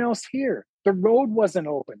one else here. The road wasn't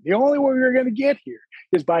open. The only way we were going to get here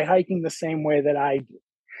is by hiking the same way that I did.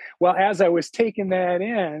 Well, as I was taking that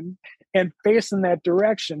in and facing that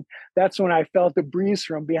direction, that's when I felt the breeze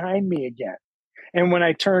from behind me again. And when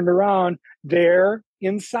I turned around, there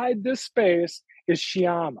inside this space is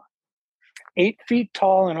Shyama, 8 feet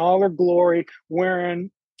tall in all her glory, wearing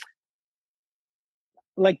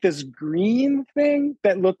like this green thing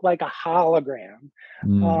that looked like a hologram.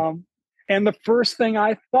 And the first thing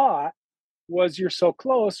I thought was, you're so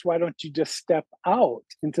close, why don't you just step out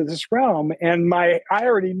into this realm? And I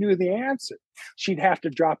already knew the answer. She'd have to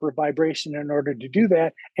drop her vibration in order to do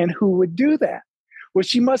that. And who would do that? Well,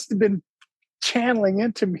 she must have been channeling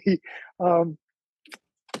into me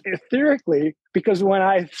etherically, because when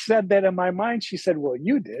I said that in my mind, she said, well,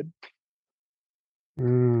 you did.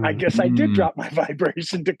 I guess I did drop my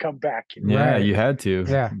vibration to come back here. Yeah, Right. you had to.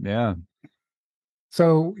 Yeah.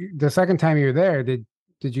 So the second time you were there, did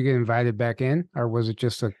you get invited back in, or was it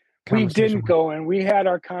just a We didn't go in. We had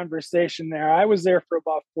our conversation there. I was there for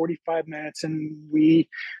about 45 minutes, and we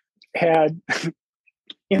had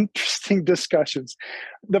interesting discussions.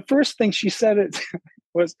 The first thing she said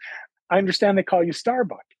was, I understand they call you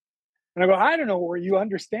Starbuck. And I go, I don't know where you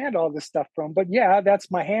understand all this stuff from, but yeah,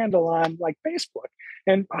 that's my handle on like Facebook.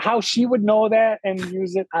 And how she would know that and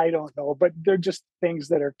use it, I don't know. But they're just things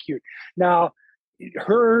that are cute. Now,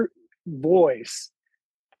 her voice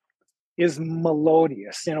is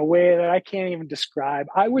melodious in a way that I can't even describe.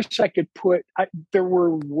 I wish I could there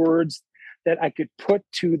were words that I could put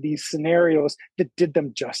to these scenarios that did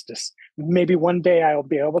them justice. Maybe one day I'll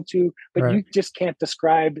be able to, but Right. You just can't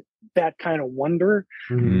describe that kind of wonder.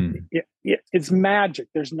 It's magic.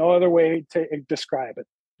 There's no other way to describe it.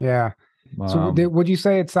 Yeah. So would you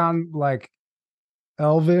say it sound like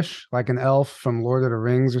elvish, like an elf from Lord of the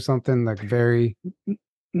Rings or something, like very?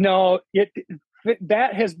 No,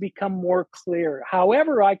 that has become more clear.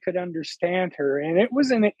 However, I could understand her, and it was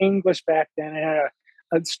in English back then, and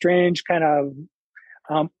a strange kind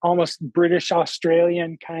of almost British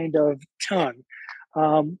Australian kind of tongue.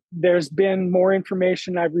 There's been more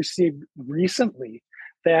information I've received recently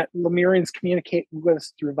that Lemurians communicate with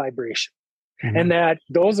us through vibration, and that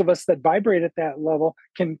those of us that vibrate at that level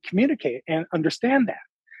can communicate and understand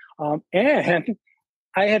that. And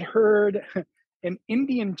I had heard an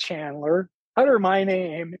Indian channeler utter my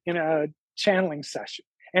name in a channeling session.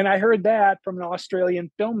 And I heard that from an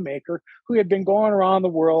Australian filmmaker who had been going around the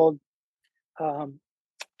world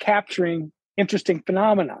capturing interesting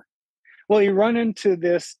phenomena. Well, he run into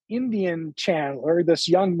this Indian channeler, this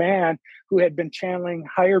young man who had been channeling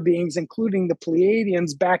higher beings, including the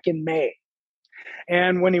Pleiadians, back in May.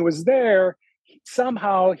 And when he was there,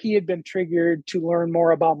 somehow he had been triggered to learn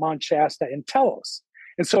more about Mount Shasta and Telos.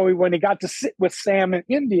 And so when he got to sit with Sam in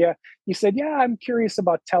India, he said, yeah, I'm curious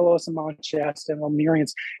about Telos and Mount Shasta and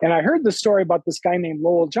Lemurians. And I heard the story about this guy named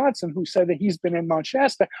Lowell Johnson who said that he's been in Mount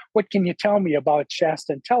Shasta. What can you tell me about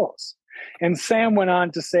Shasta and Telos? And Sam went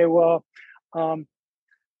on to say, well,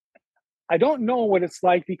 I don't know what it's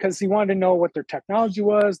like, because he wanted to know what their technology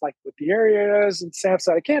was, like what the area is. And Sam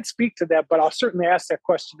said, I can't speak to that, but I'll certainly ask that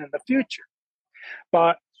question in the future.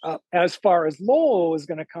 But as far as Lowell was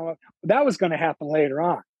going to come up, that was going to happen later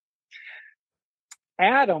on.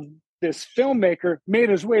 Adam, this filmmaker, made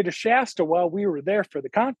his way to Shasta while we were there for the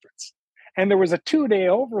conference. And there was a 2-day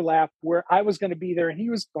overlap where I was going to be there and he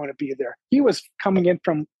was going to be there. He was coming in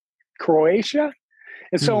from Croatia.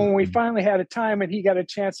 And so when we finally had a time and he got a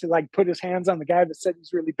chance to like put his hands on the guy that said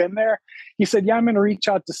he's really been there, he said, yeah, I'm going to reach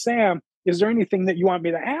out to Sam. Is there anything that you want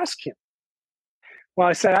me to ask him? Well,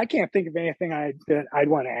 I said, I can't think of anything that I'd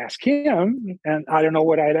want to ask him. And I don't know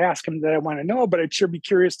what I'd ask him that I want to know, but I'd sure be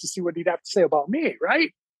curious to see what he'd have to say about me,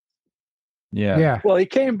 right? Yeah. Well, he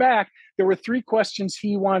came back. There were 3 questions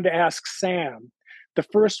he wanted to ask Sam. The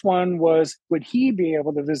first one was, would he be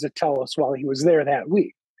able to visit Telos while he was there that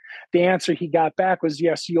week? The answer he got back was,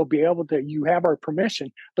 yes, you'll be able to. You have our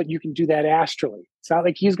permission, but you can do that astrally. It's not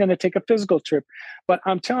like he's going to take a physical trip. But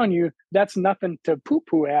I'm telling you, that's nothing to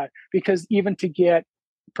poo-poo at, because even to get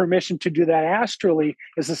permission to do that astrally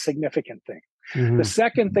is a significant thing. The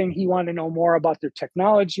second thing, he wanted to know more about their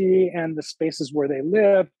technology and the spaces where they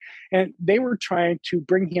live. And they were trying to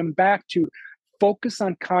bring him back to focus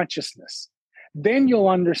on consciousness. Then you'll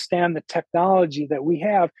understand the technology that we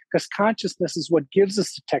have, because consciousness is what gives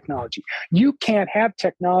us the technology. You can't have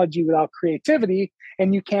technology without creativity,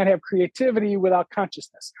 and you can't have creativity without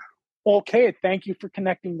consciousness. Okay, thank you for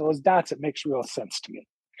connecting those dots. It makes real sense to me.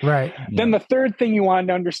 Right. Then the third thing you wanted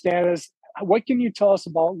to understand is, what can you tell us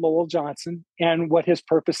about Lowell Johnson and what his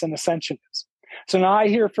purpose and ascension is? So now I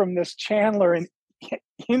hear from this channeler in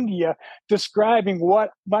India describing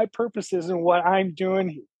what my purpose is and what I'm doing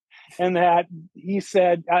here. And that he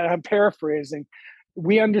said, I'm paraphrasing,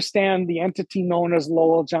 we understand the entity known as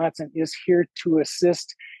Lowell Johnson is here to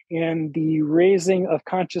assist in the raising of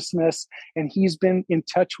consciousness. And he's been in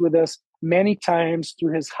touch with us many times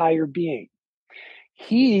through his higher being.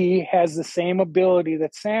 he has the same ability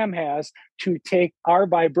that Sam has to take our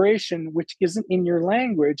vibration, which isn't in your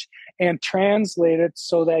language, and translate it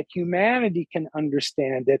so that humanity can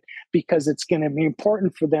understand it, because it's going to be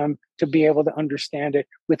important for them to be able to understand it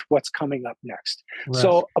with what's coming up next. Right.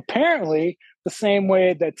 So apparently, the same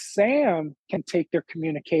way that Sam can take their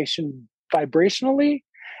communication vibrationally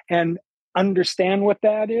and understand what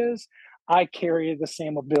that is, I carry the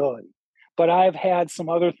same ability. But I've had some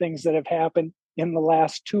other things that have happened in the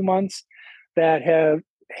last 2 months that have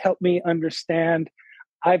helped me understand.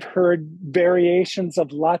 I've heard variations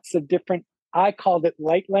of lots of different, I called it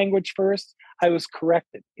light language first. I was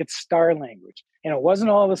corrected. It's star language. And it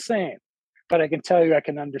wasn't all the same, but I can tell you I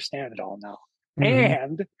can understand it all now. Mm-hmm.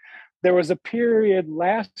 And there was a period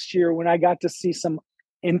last year when I got to see some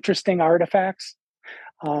interesting artifacts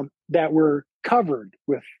that were covered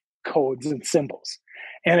with codes and symbols.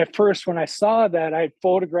 And at first, when I saw that, I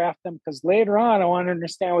photographed them because later on, I wanted to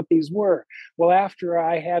understand what these were. Well, after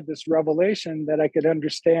I had this revelation that I could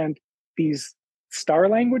understand these star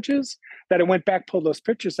languages, that I went back, pulled those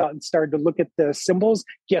pictures out and started to look at the symbols.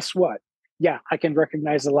 Guess what? Yeah, I can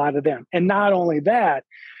recognize a lot of them. And not only that,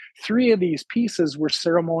 3 of these pieces were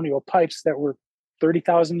ceremonial pipes that were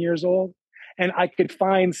 30,000 years old. And I could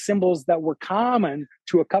find symbols that were common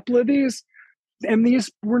to a couple of these, and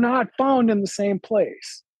these were not found in the same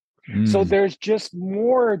place. So there's just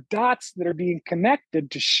more dots that are being connected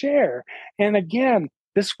to share. And again,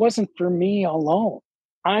 this wasn't for me alone.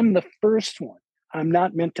 I'm the first one. I'm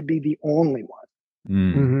not meant to be the only one.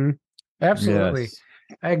 Mm-hmm. Absolutely. Yes.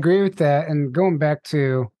 I agree with that. And going back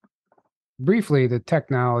to briefly the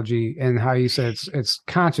technology and how you said it's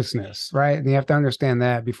consciousness, right? And you have to understand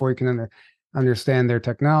that before you can understand their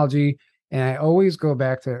technology. And I always go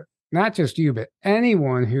back to not just you, but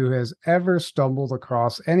anyone who has ever stumbled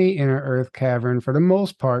across any inner earth cavern, for the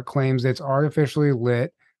most part, claims it's artificially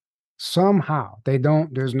lit somehow.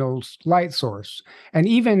 There's no light source. And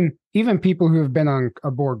even people who have been on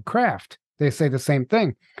aboard craft, they say the same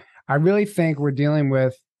thing. I really think we're dealing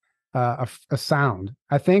with a sound.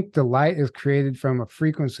 I think the light is created from a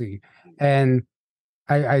frequency. And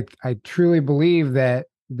I truly believe that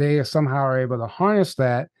they somehow are able to harness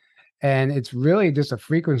that. And it's really just a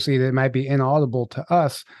frequency that might be inaudible to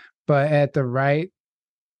us, but at the right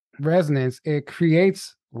resonance, it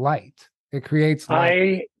creates light. It creates light.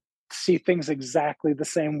 I see things exactly the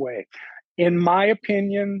same way. In my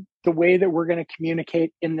opinion, the way that we're going to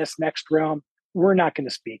communicate in this next realm, we're not going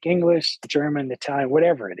to speak English, German, Italian,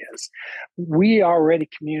 whatever it is. We already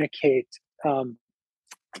communicate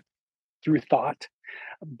through thought.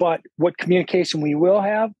 But what communication we will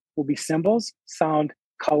have will be symbols, sound,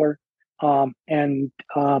 color, and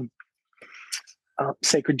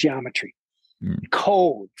sacred geometry.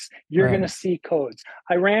 Codes. You're going to see codes.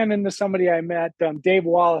 I ran into somebody I met, Dave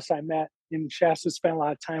Wallace, I met in Shasta, spent a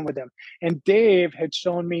lot of time with him. And Dave had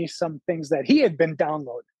shown me some things that he had been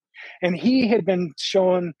downloading. And he had been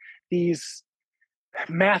shown these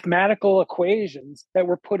mathematical equations that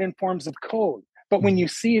were put in forms of code. But when you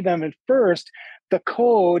see them at first, the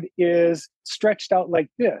code is stretched out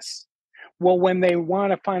like this. Well, when they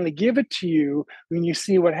want to finally give it to you, when you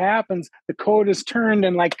see what happens, the code is turned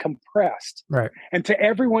and like compressed. Right. And to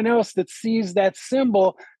everyone else that sees that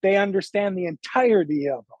symbol, they understand the entirety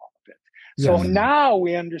of all of it. Yes. So now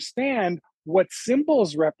we understand what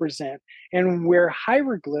symbols represent and where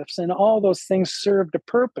hieroglyphs and all those things served a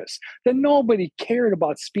purpose. That nobody cared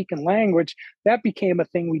about speaking language. That became a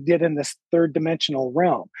thing we did in this third dimensional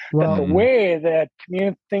realm. Well, that the way that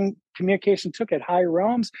communication took at high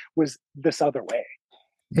realms was this other way.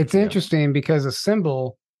 It's interesting because a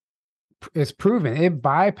symbol is proven. It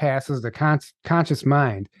bypasses the conscious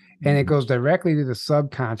mind and it goes directly to the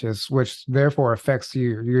subconscious, which therefore affects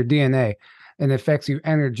your DNA and affects you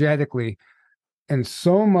energetically. And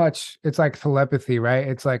so much, it's like telepathy, right?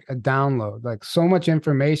 It's like a download. Like so much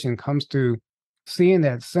information comes through seeing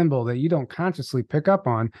that symbol that you don't consciously pick up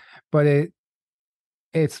on, but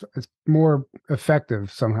it's more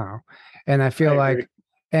effective somehow. And I feel like,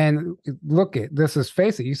 and look at this, is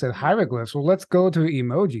face it, you said hieroglyphs. Well, let's go to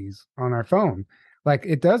emojis on our phone. Like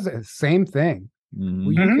it does the same thing.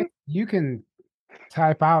 Mm-hmm. Well, you can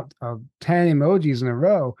type out 10 emojis in a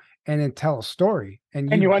row and then tell a story,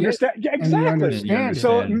 and you understand. Yeah, exactly. You understand.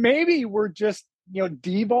 So maybe we're just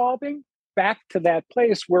devolving back to that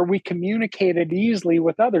place where we communicated easily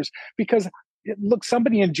with others. Because look,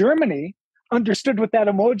 somebody in Germany understood what that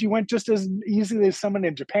emoji went just as easily as someone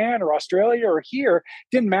in Japan or Australia or here.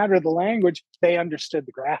 Didn't matter the language; they understood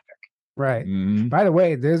the graphic. Right. By the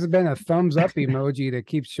way, there's been a thumbs up emoji that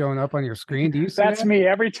keeps showing up on your screen. Do you see That's that? me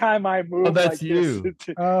every time I move. Oh, that's like you.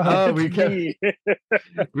 This.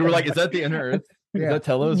 We were like, is that the inner Earth? Is that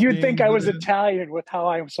Telos? You'd think I was Italian with how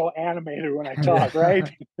I'm so animated when I talk, right?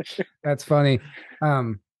 That's funny.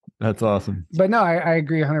 That's awesome. But no, I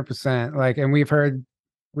agree 100%. Like, and we've heard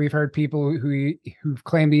people who've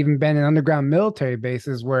claimed to even been in underground military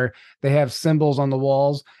bases where they have symbols on the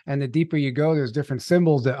walls, and the deeper you go, there's different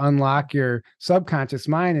symbols that unlock your subconscious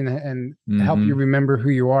mind and help you remember who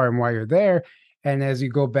you are and why you're there. And as you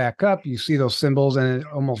go back up, you see those symbols, and it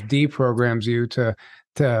almost deprograms you to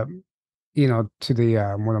you know, to the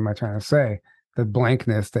what am I trying to say? The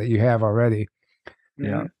blankness that you have already.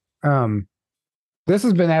 Yeah. This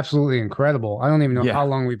has been absolutely incredible. I don't even know how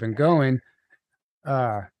long we've been going.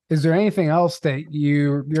 Is there anything else that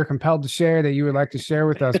you're compelled to share that you would like to share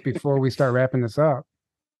with us before we start wrapping this up?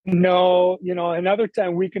 No, another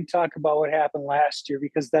time we can talk about what happened last year,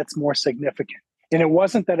 because that's more significant. And it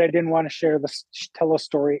wasn't that I didn't want to tell a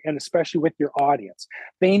story, and especially with your audience.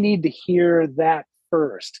 They need to hear that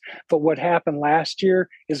first. But what happened last year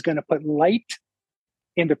is going to put light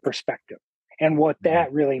into perspective and what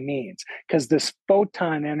that really means. Because this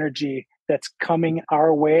photon energy that's coming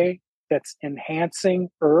our way, that's enhancing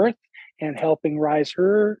Earth and helping rise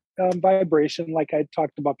her vibration, like I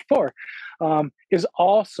talked about before, is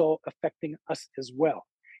also affecting us as well.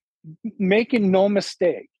 Making no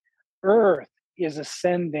mistake, Earth is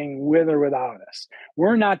ascending with or without us.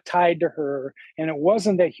 We're not tied to her. And it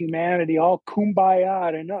wasn't that humanity all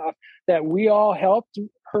kumbaya enough that we all helped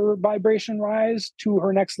her vibration rise to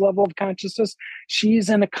her next level of consciousness. She's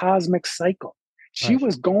in a cosmic cycle. She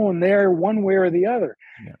was going there one way or the other.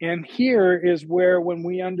 Yeah. And here is where, when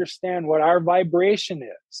we understand what our vibration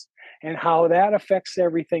is and how that affects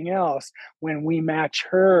everything else, when we match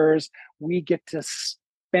hers, we get to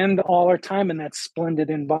spend all our time in that splendid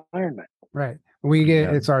environment. Right.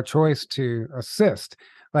 It's our choice to assist.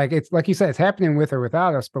 Like you said, it's happening with or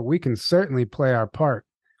without us, but we can certainly play our part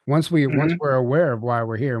once we're aware of why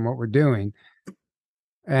we're here and what we're doing.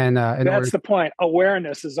 And that's the point.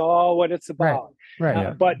 Awareness is all what it's about.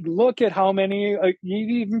 Right. But look at how many,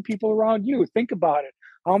 even people around you, think about it.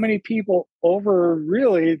 How many people over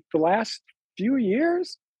really the last few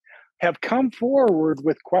years have come forward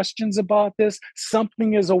with questions about this.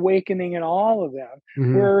 Something is awakening in all of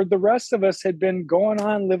them, where the rest of us had been going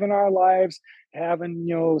on, living our lives, having,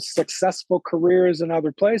 successful careers in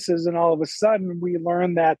other places. And all of a sudden we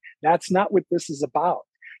learned that that's not what this is about.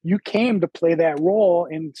 You came to play that role,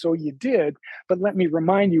 and so you did. But let me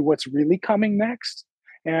remind you what's really coming next.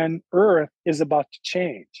 And Earth is about to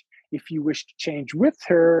change. If you wish to change with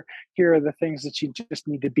her, here are the things that you just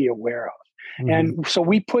need to be aware of. And so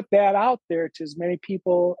we put that out there to as many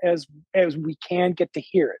people as we can get to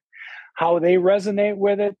hear it. How they resonate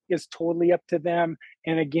with it is totally up to them.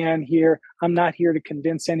 And again, here, I'm not here to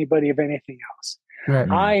convince anybody of anything else. Right.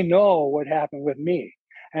 I know what happened with me.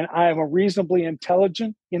 And I am a reasonably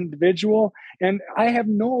intelligent individual, and I have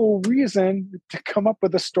no reason to come up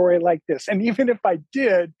with a story like this. And even if I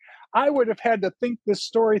did, I would have had to think this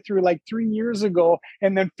story through like 3 years ago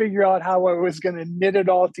and then figure out how I was going to knit it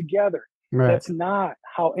all together. Right. That's not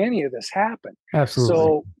how any of this happened.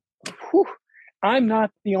 Absolutely. So I'm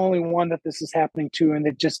not the only one that this is happening to, and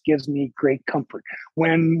it just gives me great comfort.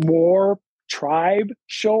 When more tribe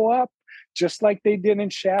show up, just like they did in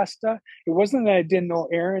Shasta, it wasn't that I didn't know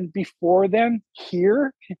Aaron before then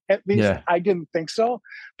here. At least I didn't think so.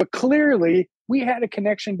 But clearly we had a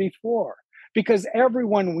connection before, because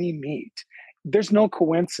everyone we meet, there's no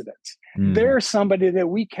coincidence. There's somebody that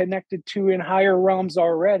we connected to in higher realms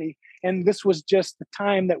already. And this was just the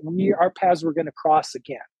time that our paths were going to cross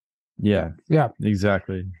again. Yeah,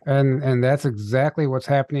 exactly. And that's exactly what's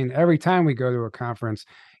happening every time we go to a conference.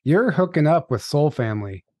 You're hooking up with Soul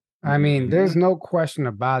Family. I mean, there's no question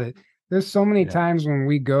about it. There's so many times when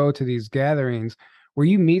we go to these gatherings where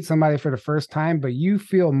you meet somebody for the first time, but you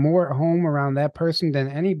feel more at home around that person than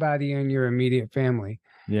anybody in your immediate family.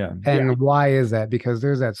 Yeah. And why is that? Because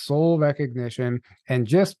there's that soul recognition. And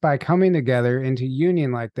just by coming together into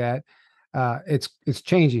union like that, it's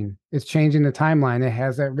changing. It's changing the timeline. It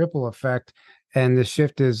has that ripple effect. And the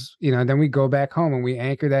shift is, then we go back home and we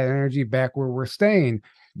anchor that energy back where we're staying.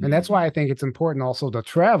 And that's why I think it's important also to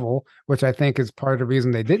travel, which I think is part of the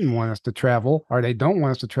reason they didn't want us to travel, or they don't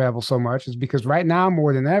want us to travel so much, is because right now,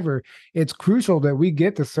 more than ever, it's crucial that we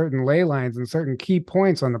get to certain ley lines and certain key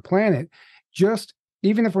points on the planet. Just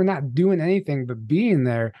even if we're not doing anything but being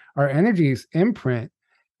there, our energies imprint.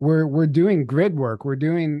 We're doing grid work. We're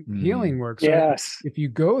doing healing work. So if you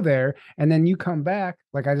go there and then you come back,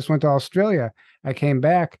 like I just went to Australia, I came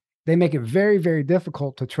back they make it very, very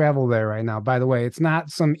difficult to travel there right now. By the way, it's not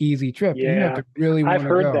some easy trip. You have to really want I've to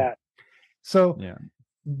heard go. that. So, Yeah.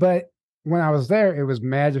 but when I was there, it was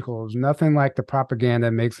magical. It was nothing like the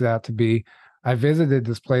propaganda makes it out to be. I visited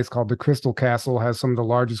this place called the Crystal Castle, has some of the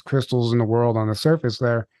largest crystals in the world on the surface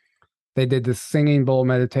there. They did this singing bowl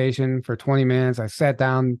meditation for 20 minutes. I sat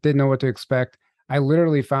down, didn't know what to expect. I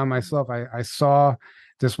literally found myself, I saw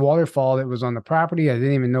this waterfall that was on the property. I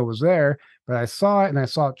didn't even know it was there, but I saw it and I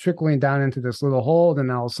saw it trickling down into this little hole.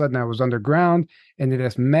 Then all of a sudden I was underground into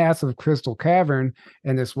this massive crystal cavern,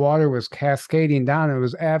 and this water was cascading down. It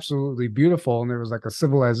was absolutely beautiful. And there was like a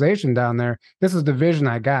civilization down there. This is the vision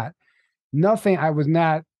I got. Nothing, I was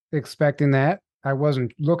not expecting that. I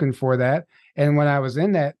wasn't looking for that. And when I was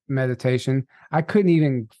in that meditation, I couldn't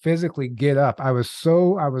even physically get up. I was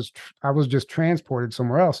just transported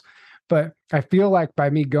somewhere else. But I feel like by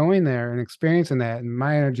me going there and experiencing that and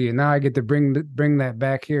my energy, and now I get to bring that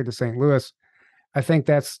back here to St. Louis. I think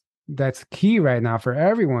that's key right now for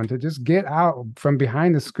everyone to just get out from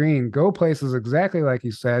behind the screen, go places exactly like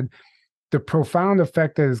you said. The profound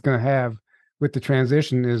effect that it's going to have with the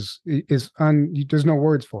transition is there's no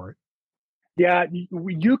words for it. Yeah,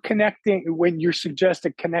 you connecting, when you're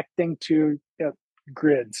suggesting connecting to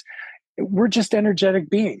grids, we're just energetic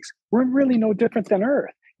beings. We're really no different than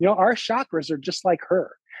Earth. Our chakras are just like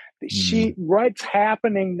her. What's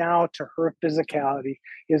happening now to her physicality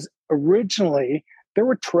is originally there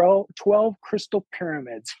were 12 crystal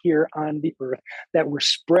pyramids here on the Earth that were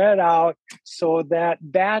spread out so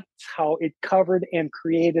that's how it covered and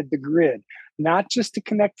created the grid, not just to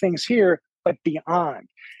connect things here, but beyond.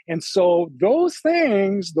 And so those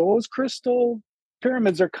crystal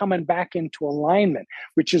pyramids are coming back into alignment,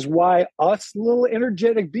 which is why us little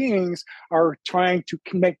energetic beings are trying to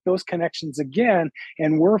make those connections again.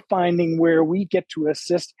 And we're finding where we get to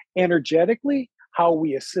assist energetically, how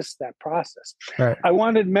we assist that process. Right. I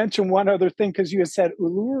wanted to mention one other thing, because you had said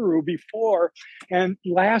Uluru before. And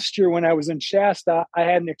last year when I was in Shasta, I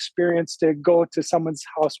had an experience to go to someone's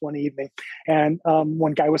house one evening. And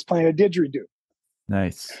one guy was playing a didgeridoo.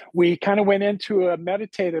 Nice. We kind of went into a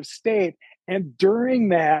meditative state. And during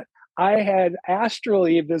that, I had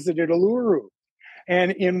astrally visited Uluru.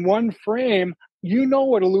 And in one frame,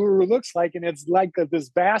 what Uluru looks like. And it's like this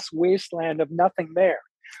vast wasteland of nothing there.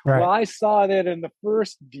 Right. Well, I saw that in the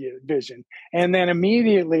first vision. And then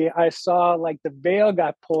immediately I saw like the veil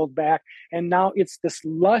got pulled back. And now it's this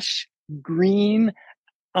lush, green,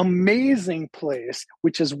 amazing place,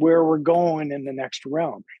 which is where we're going in the next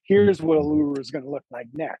realm. Here's what Uluru is going to look like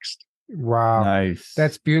next. Wow. Nice.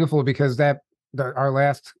 That's beautiful, because our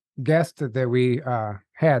last guest that we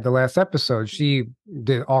had, the last episode, she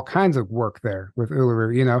did all kinds of work there with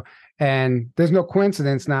Uluru, and there's no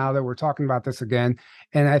coincidence now that we're talking about this again.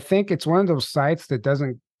 And I think it's one of those sites that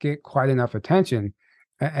doesn't get quite enough attention.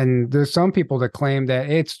 And there's some people that claim that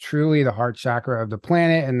it's truly the heart chakra of the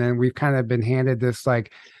planet. And then we've kind of been handed this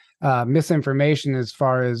like misinformation as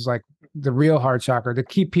far as like the real heart chakra to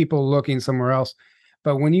keep people looking somewhere else.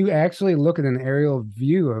 But when you actually look at an aerial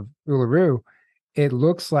view of Uluru, it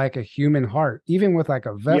looks like a human heart, even with like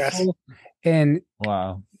a vessel. Yes. And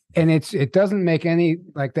wow. And it doesn't make any,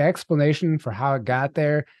 like, the explanation for how it got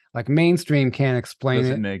there, like mainstream can't explain it.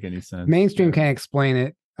 Doesn't make any sense. Mainstream can't explain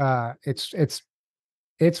it.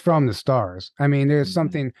 It's from the stars. I mean, there's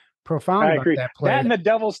something profound about that place. That and the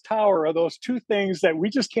Devil's Tower are those two things that we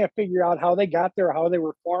just can't figure out how they got there, how they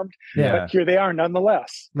were formed. Yeah. But here they are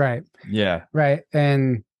nonetheless. Right. Yeah. Right.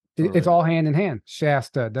 And it's all hand in hand.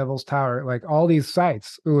 Shasta, Devil's Tower, like all these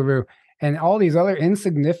sites, Uluru, and all these other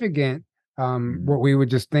insignificant, what we would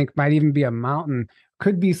just think might even be a mountain,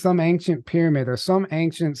 could be some ancient pyramid or some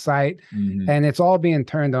ancient site. And it's all being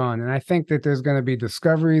turned on. And I think that there's going to be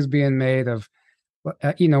discoveries being made of,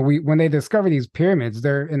 when they discover these pyramids,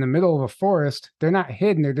 they're in the middle of a forest. They're not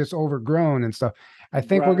hidden. They're just overgrown and stuff. I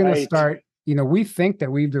think we're going to start, we think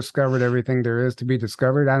that we've discovered everything there is to be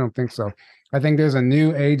discovered. I don't think so. I think there's a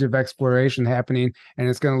new age of exploration happening, and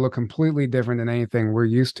it's going to look completely different than anything we're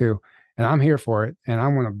used to. And I'm here for it, and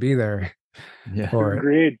I'm going to be there. Yeah, for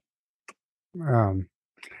agreed. It.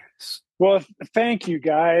 Well, thank you,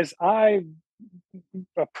 guys. I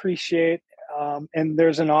appreciate, and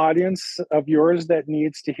there's an audience of yours that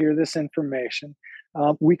needs to hear this information.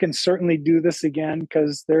 We can certainly do this again,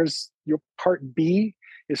 because there's your part B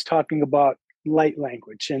is talking about light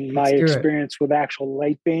language and my experience with actual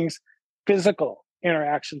light beings, physical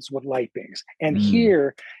interactions with light beings. And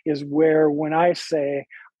here is where, when I say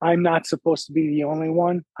I'm not supposed to be the only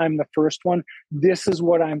one, I'm the first one, this is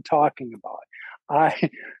what I'm talking about.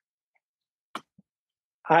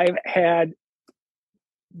 I've had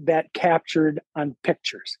that captured on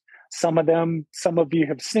pictures. Some of you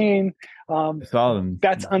have seen. I saw them.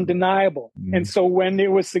 That's undeniable. Mm-hmm. And so when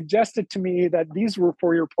it was suggested to me that these were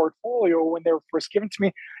for your portfolio, when they were first given to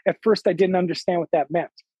me, at first I didn't understand what that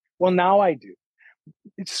meant. Well, now I do.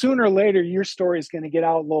 Sooner or later, your story is going to get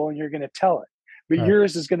out, Lowell, and you're going to tell it. But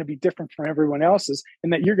yours is going to be different from everyone else's,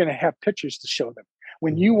 in that you're going to have pictures to show them.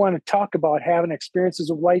 When you want to talk about having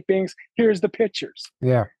experiences with light beings, here's the pictures.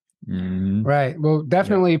 Yeah. Mm-hmm. Right. Well,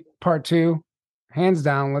 definitely part 2, hands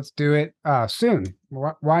down. Let's do it soon.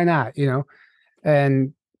 Why not?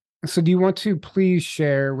 And so do you want to please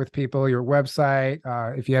share with people your website,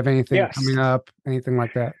 if you have anything coming up, anything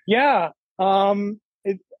like that? Yeah.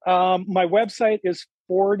 My website is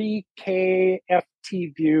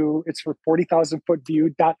 40KFTView. It's for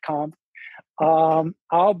 40,000footView.com.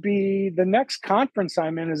 The next conference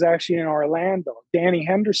I'm in is actually in Orlando. Danny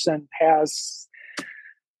Henderson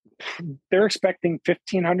they're expecting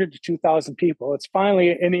 1,500 to 2,000 people. It's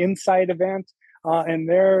finally an inside event, and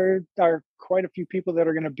there are quite a few people that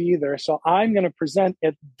are going to be there. So I'm going to present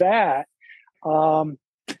at that. But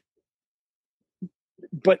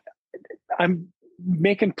I'm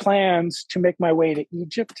making plans to make my way to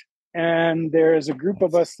Egypt, and there's a group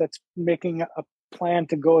of us that's making a plan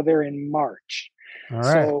to go there in March. All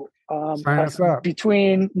right. So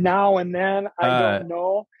between now and then, I don't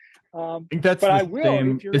know. But I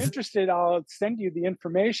will. If you're interested, I'll send you the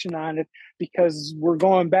information on it, because we're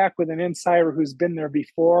going back with an insider who's been there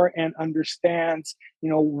before and understands,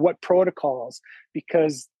 what protocols,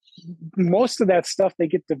 because most of that stuff they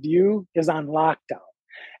get to view is on lockdown.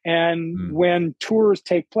 And when tours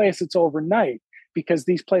take place, it's overnight, because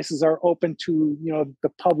these places are open to, the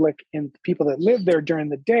public and people that live there during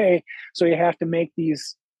the day. So you have to make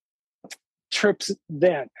these trips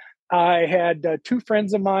then. I had 2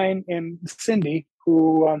 friends of mine, and Cindy,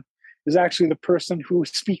 who is actually the person who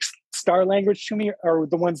speaks star language to me, are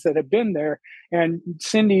the ones that have been there. And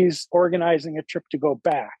Cindy's organizing a trip to go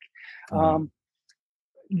back.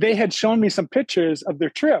 They had shown me some pictures of their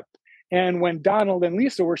trip. And when Donald and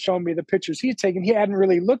Lisa were showing me the pictures he'd taken, he hadn't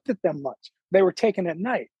really looked at them much. They were taken at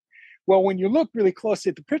night. Well, when you look really closely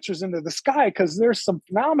at the pictures into the sky, because there's some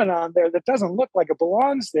phenomenon there that doesn't look like it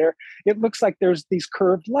belongs there, it looks like there's these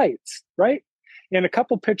curved lights, right? In a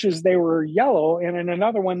couple pictures, they were yellow, and in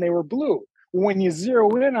another one, they were blue. When you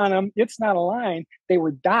zero in on them, it's not a line. They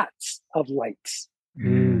were dots of lights.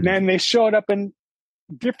 And they showed up in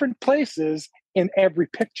different places in every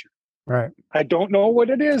picture. Right. I don't know what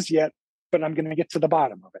it is yet, but I'm going to get to the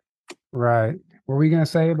bottom of it. Right. What were we going to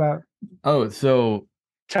say about? Oh, so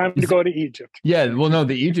time to go to Egypt. Yeah. Well, no,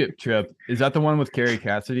 the Egypt trip, is that the one with Carrie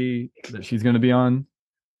Cassidy that she's going to be on?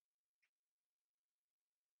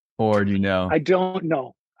 Or do you know? I don't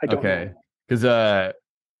know. Okay. Because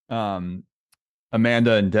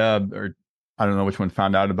Amanda and Deb, or I don't know which one,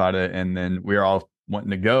 found out about it, and then we were all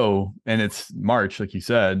wanting to go, and it's March, like you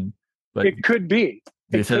said. But it could be.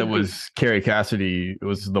 They said it was Carrie Cassidy. It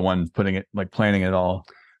was the one putting it, like planning it all.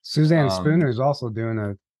 Suzanne Spooner is also doing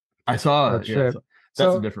a trip. Yeah,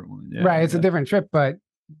 that's a different one. Yeah, right. It's a different trip, but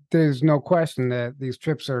there's no question that these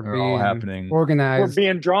trips are being happening, organized. We're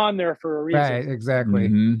being drawn there for a reason. Right.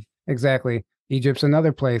 Exactly. Exactly. Egypt's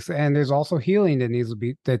another place, and there's also healing that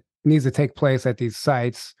needs to take place at these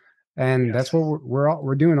sites, and that's what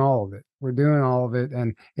we're doing all of it. We're doing all of it,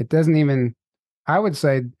 and it doesn't even. I would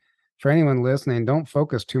say, for anyone listening, don't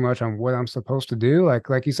focus too much on what I'm supposed to do.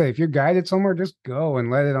 Like you say, if you're guided somewhere, just go and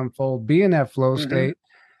let it unfold. Be in that flow state.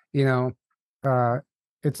 It's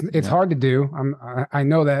hard to do. I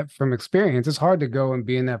know that from experience. It's hard to go and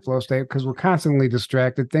be in that flow state because we're constantly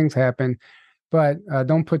distracted. Things happen, but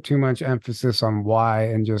don't put too much emphasis on why,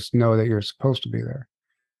 and just know that you're supposed to be there.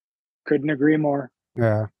 Couldn't agree more.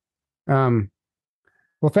 Yeah.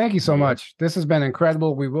 Well, thank you so much. This has been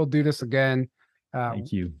incredible. We will do this again.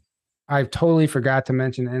 Thank you. I totally forgot to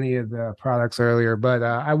mention any of the products earlier, but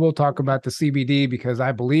I will talk about the CBD because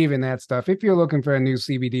I believe in that stuff. If you're looking for a new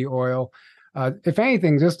CBD oil, if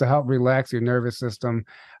anything, just to help relax your nervous system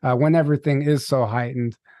when everything is so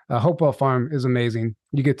heightened, Hopewell Farm is amazing.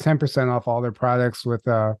 You get 10% off all their products with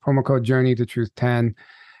promo code Journey to Truth 10,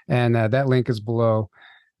 and that link is below.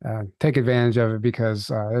 Take advantage of it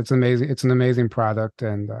because it's amazing. It's an amazing product,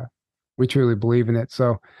 and we truly believe in it.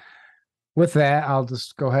 So with that, I'll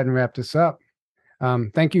just go ahead and wrap this up.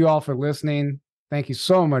 Thank you all for listening. Thank you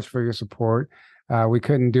so much for your support. We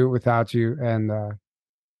couldn't do it without you, and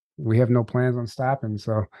we have no plans on stopping.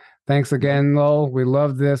 So thanks again, Lowell. We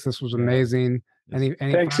love this. This was amazing. Any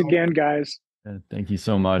thanks again, guys. Thank you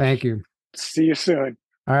so much. Thank you. See you soon.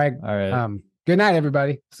 All right. All right. Good night,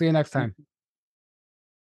 everybody. See you next time.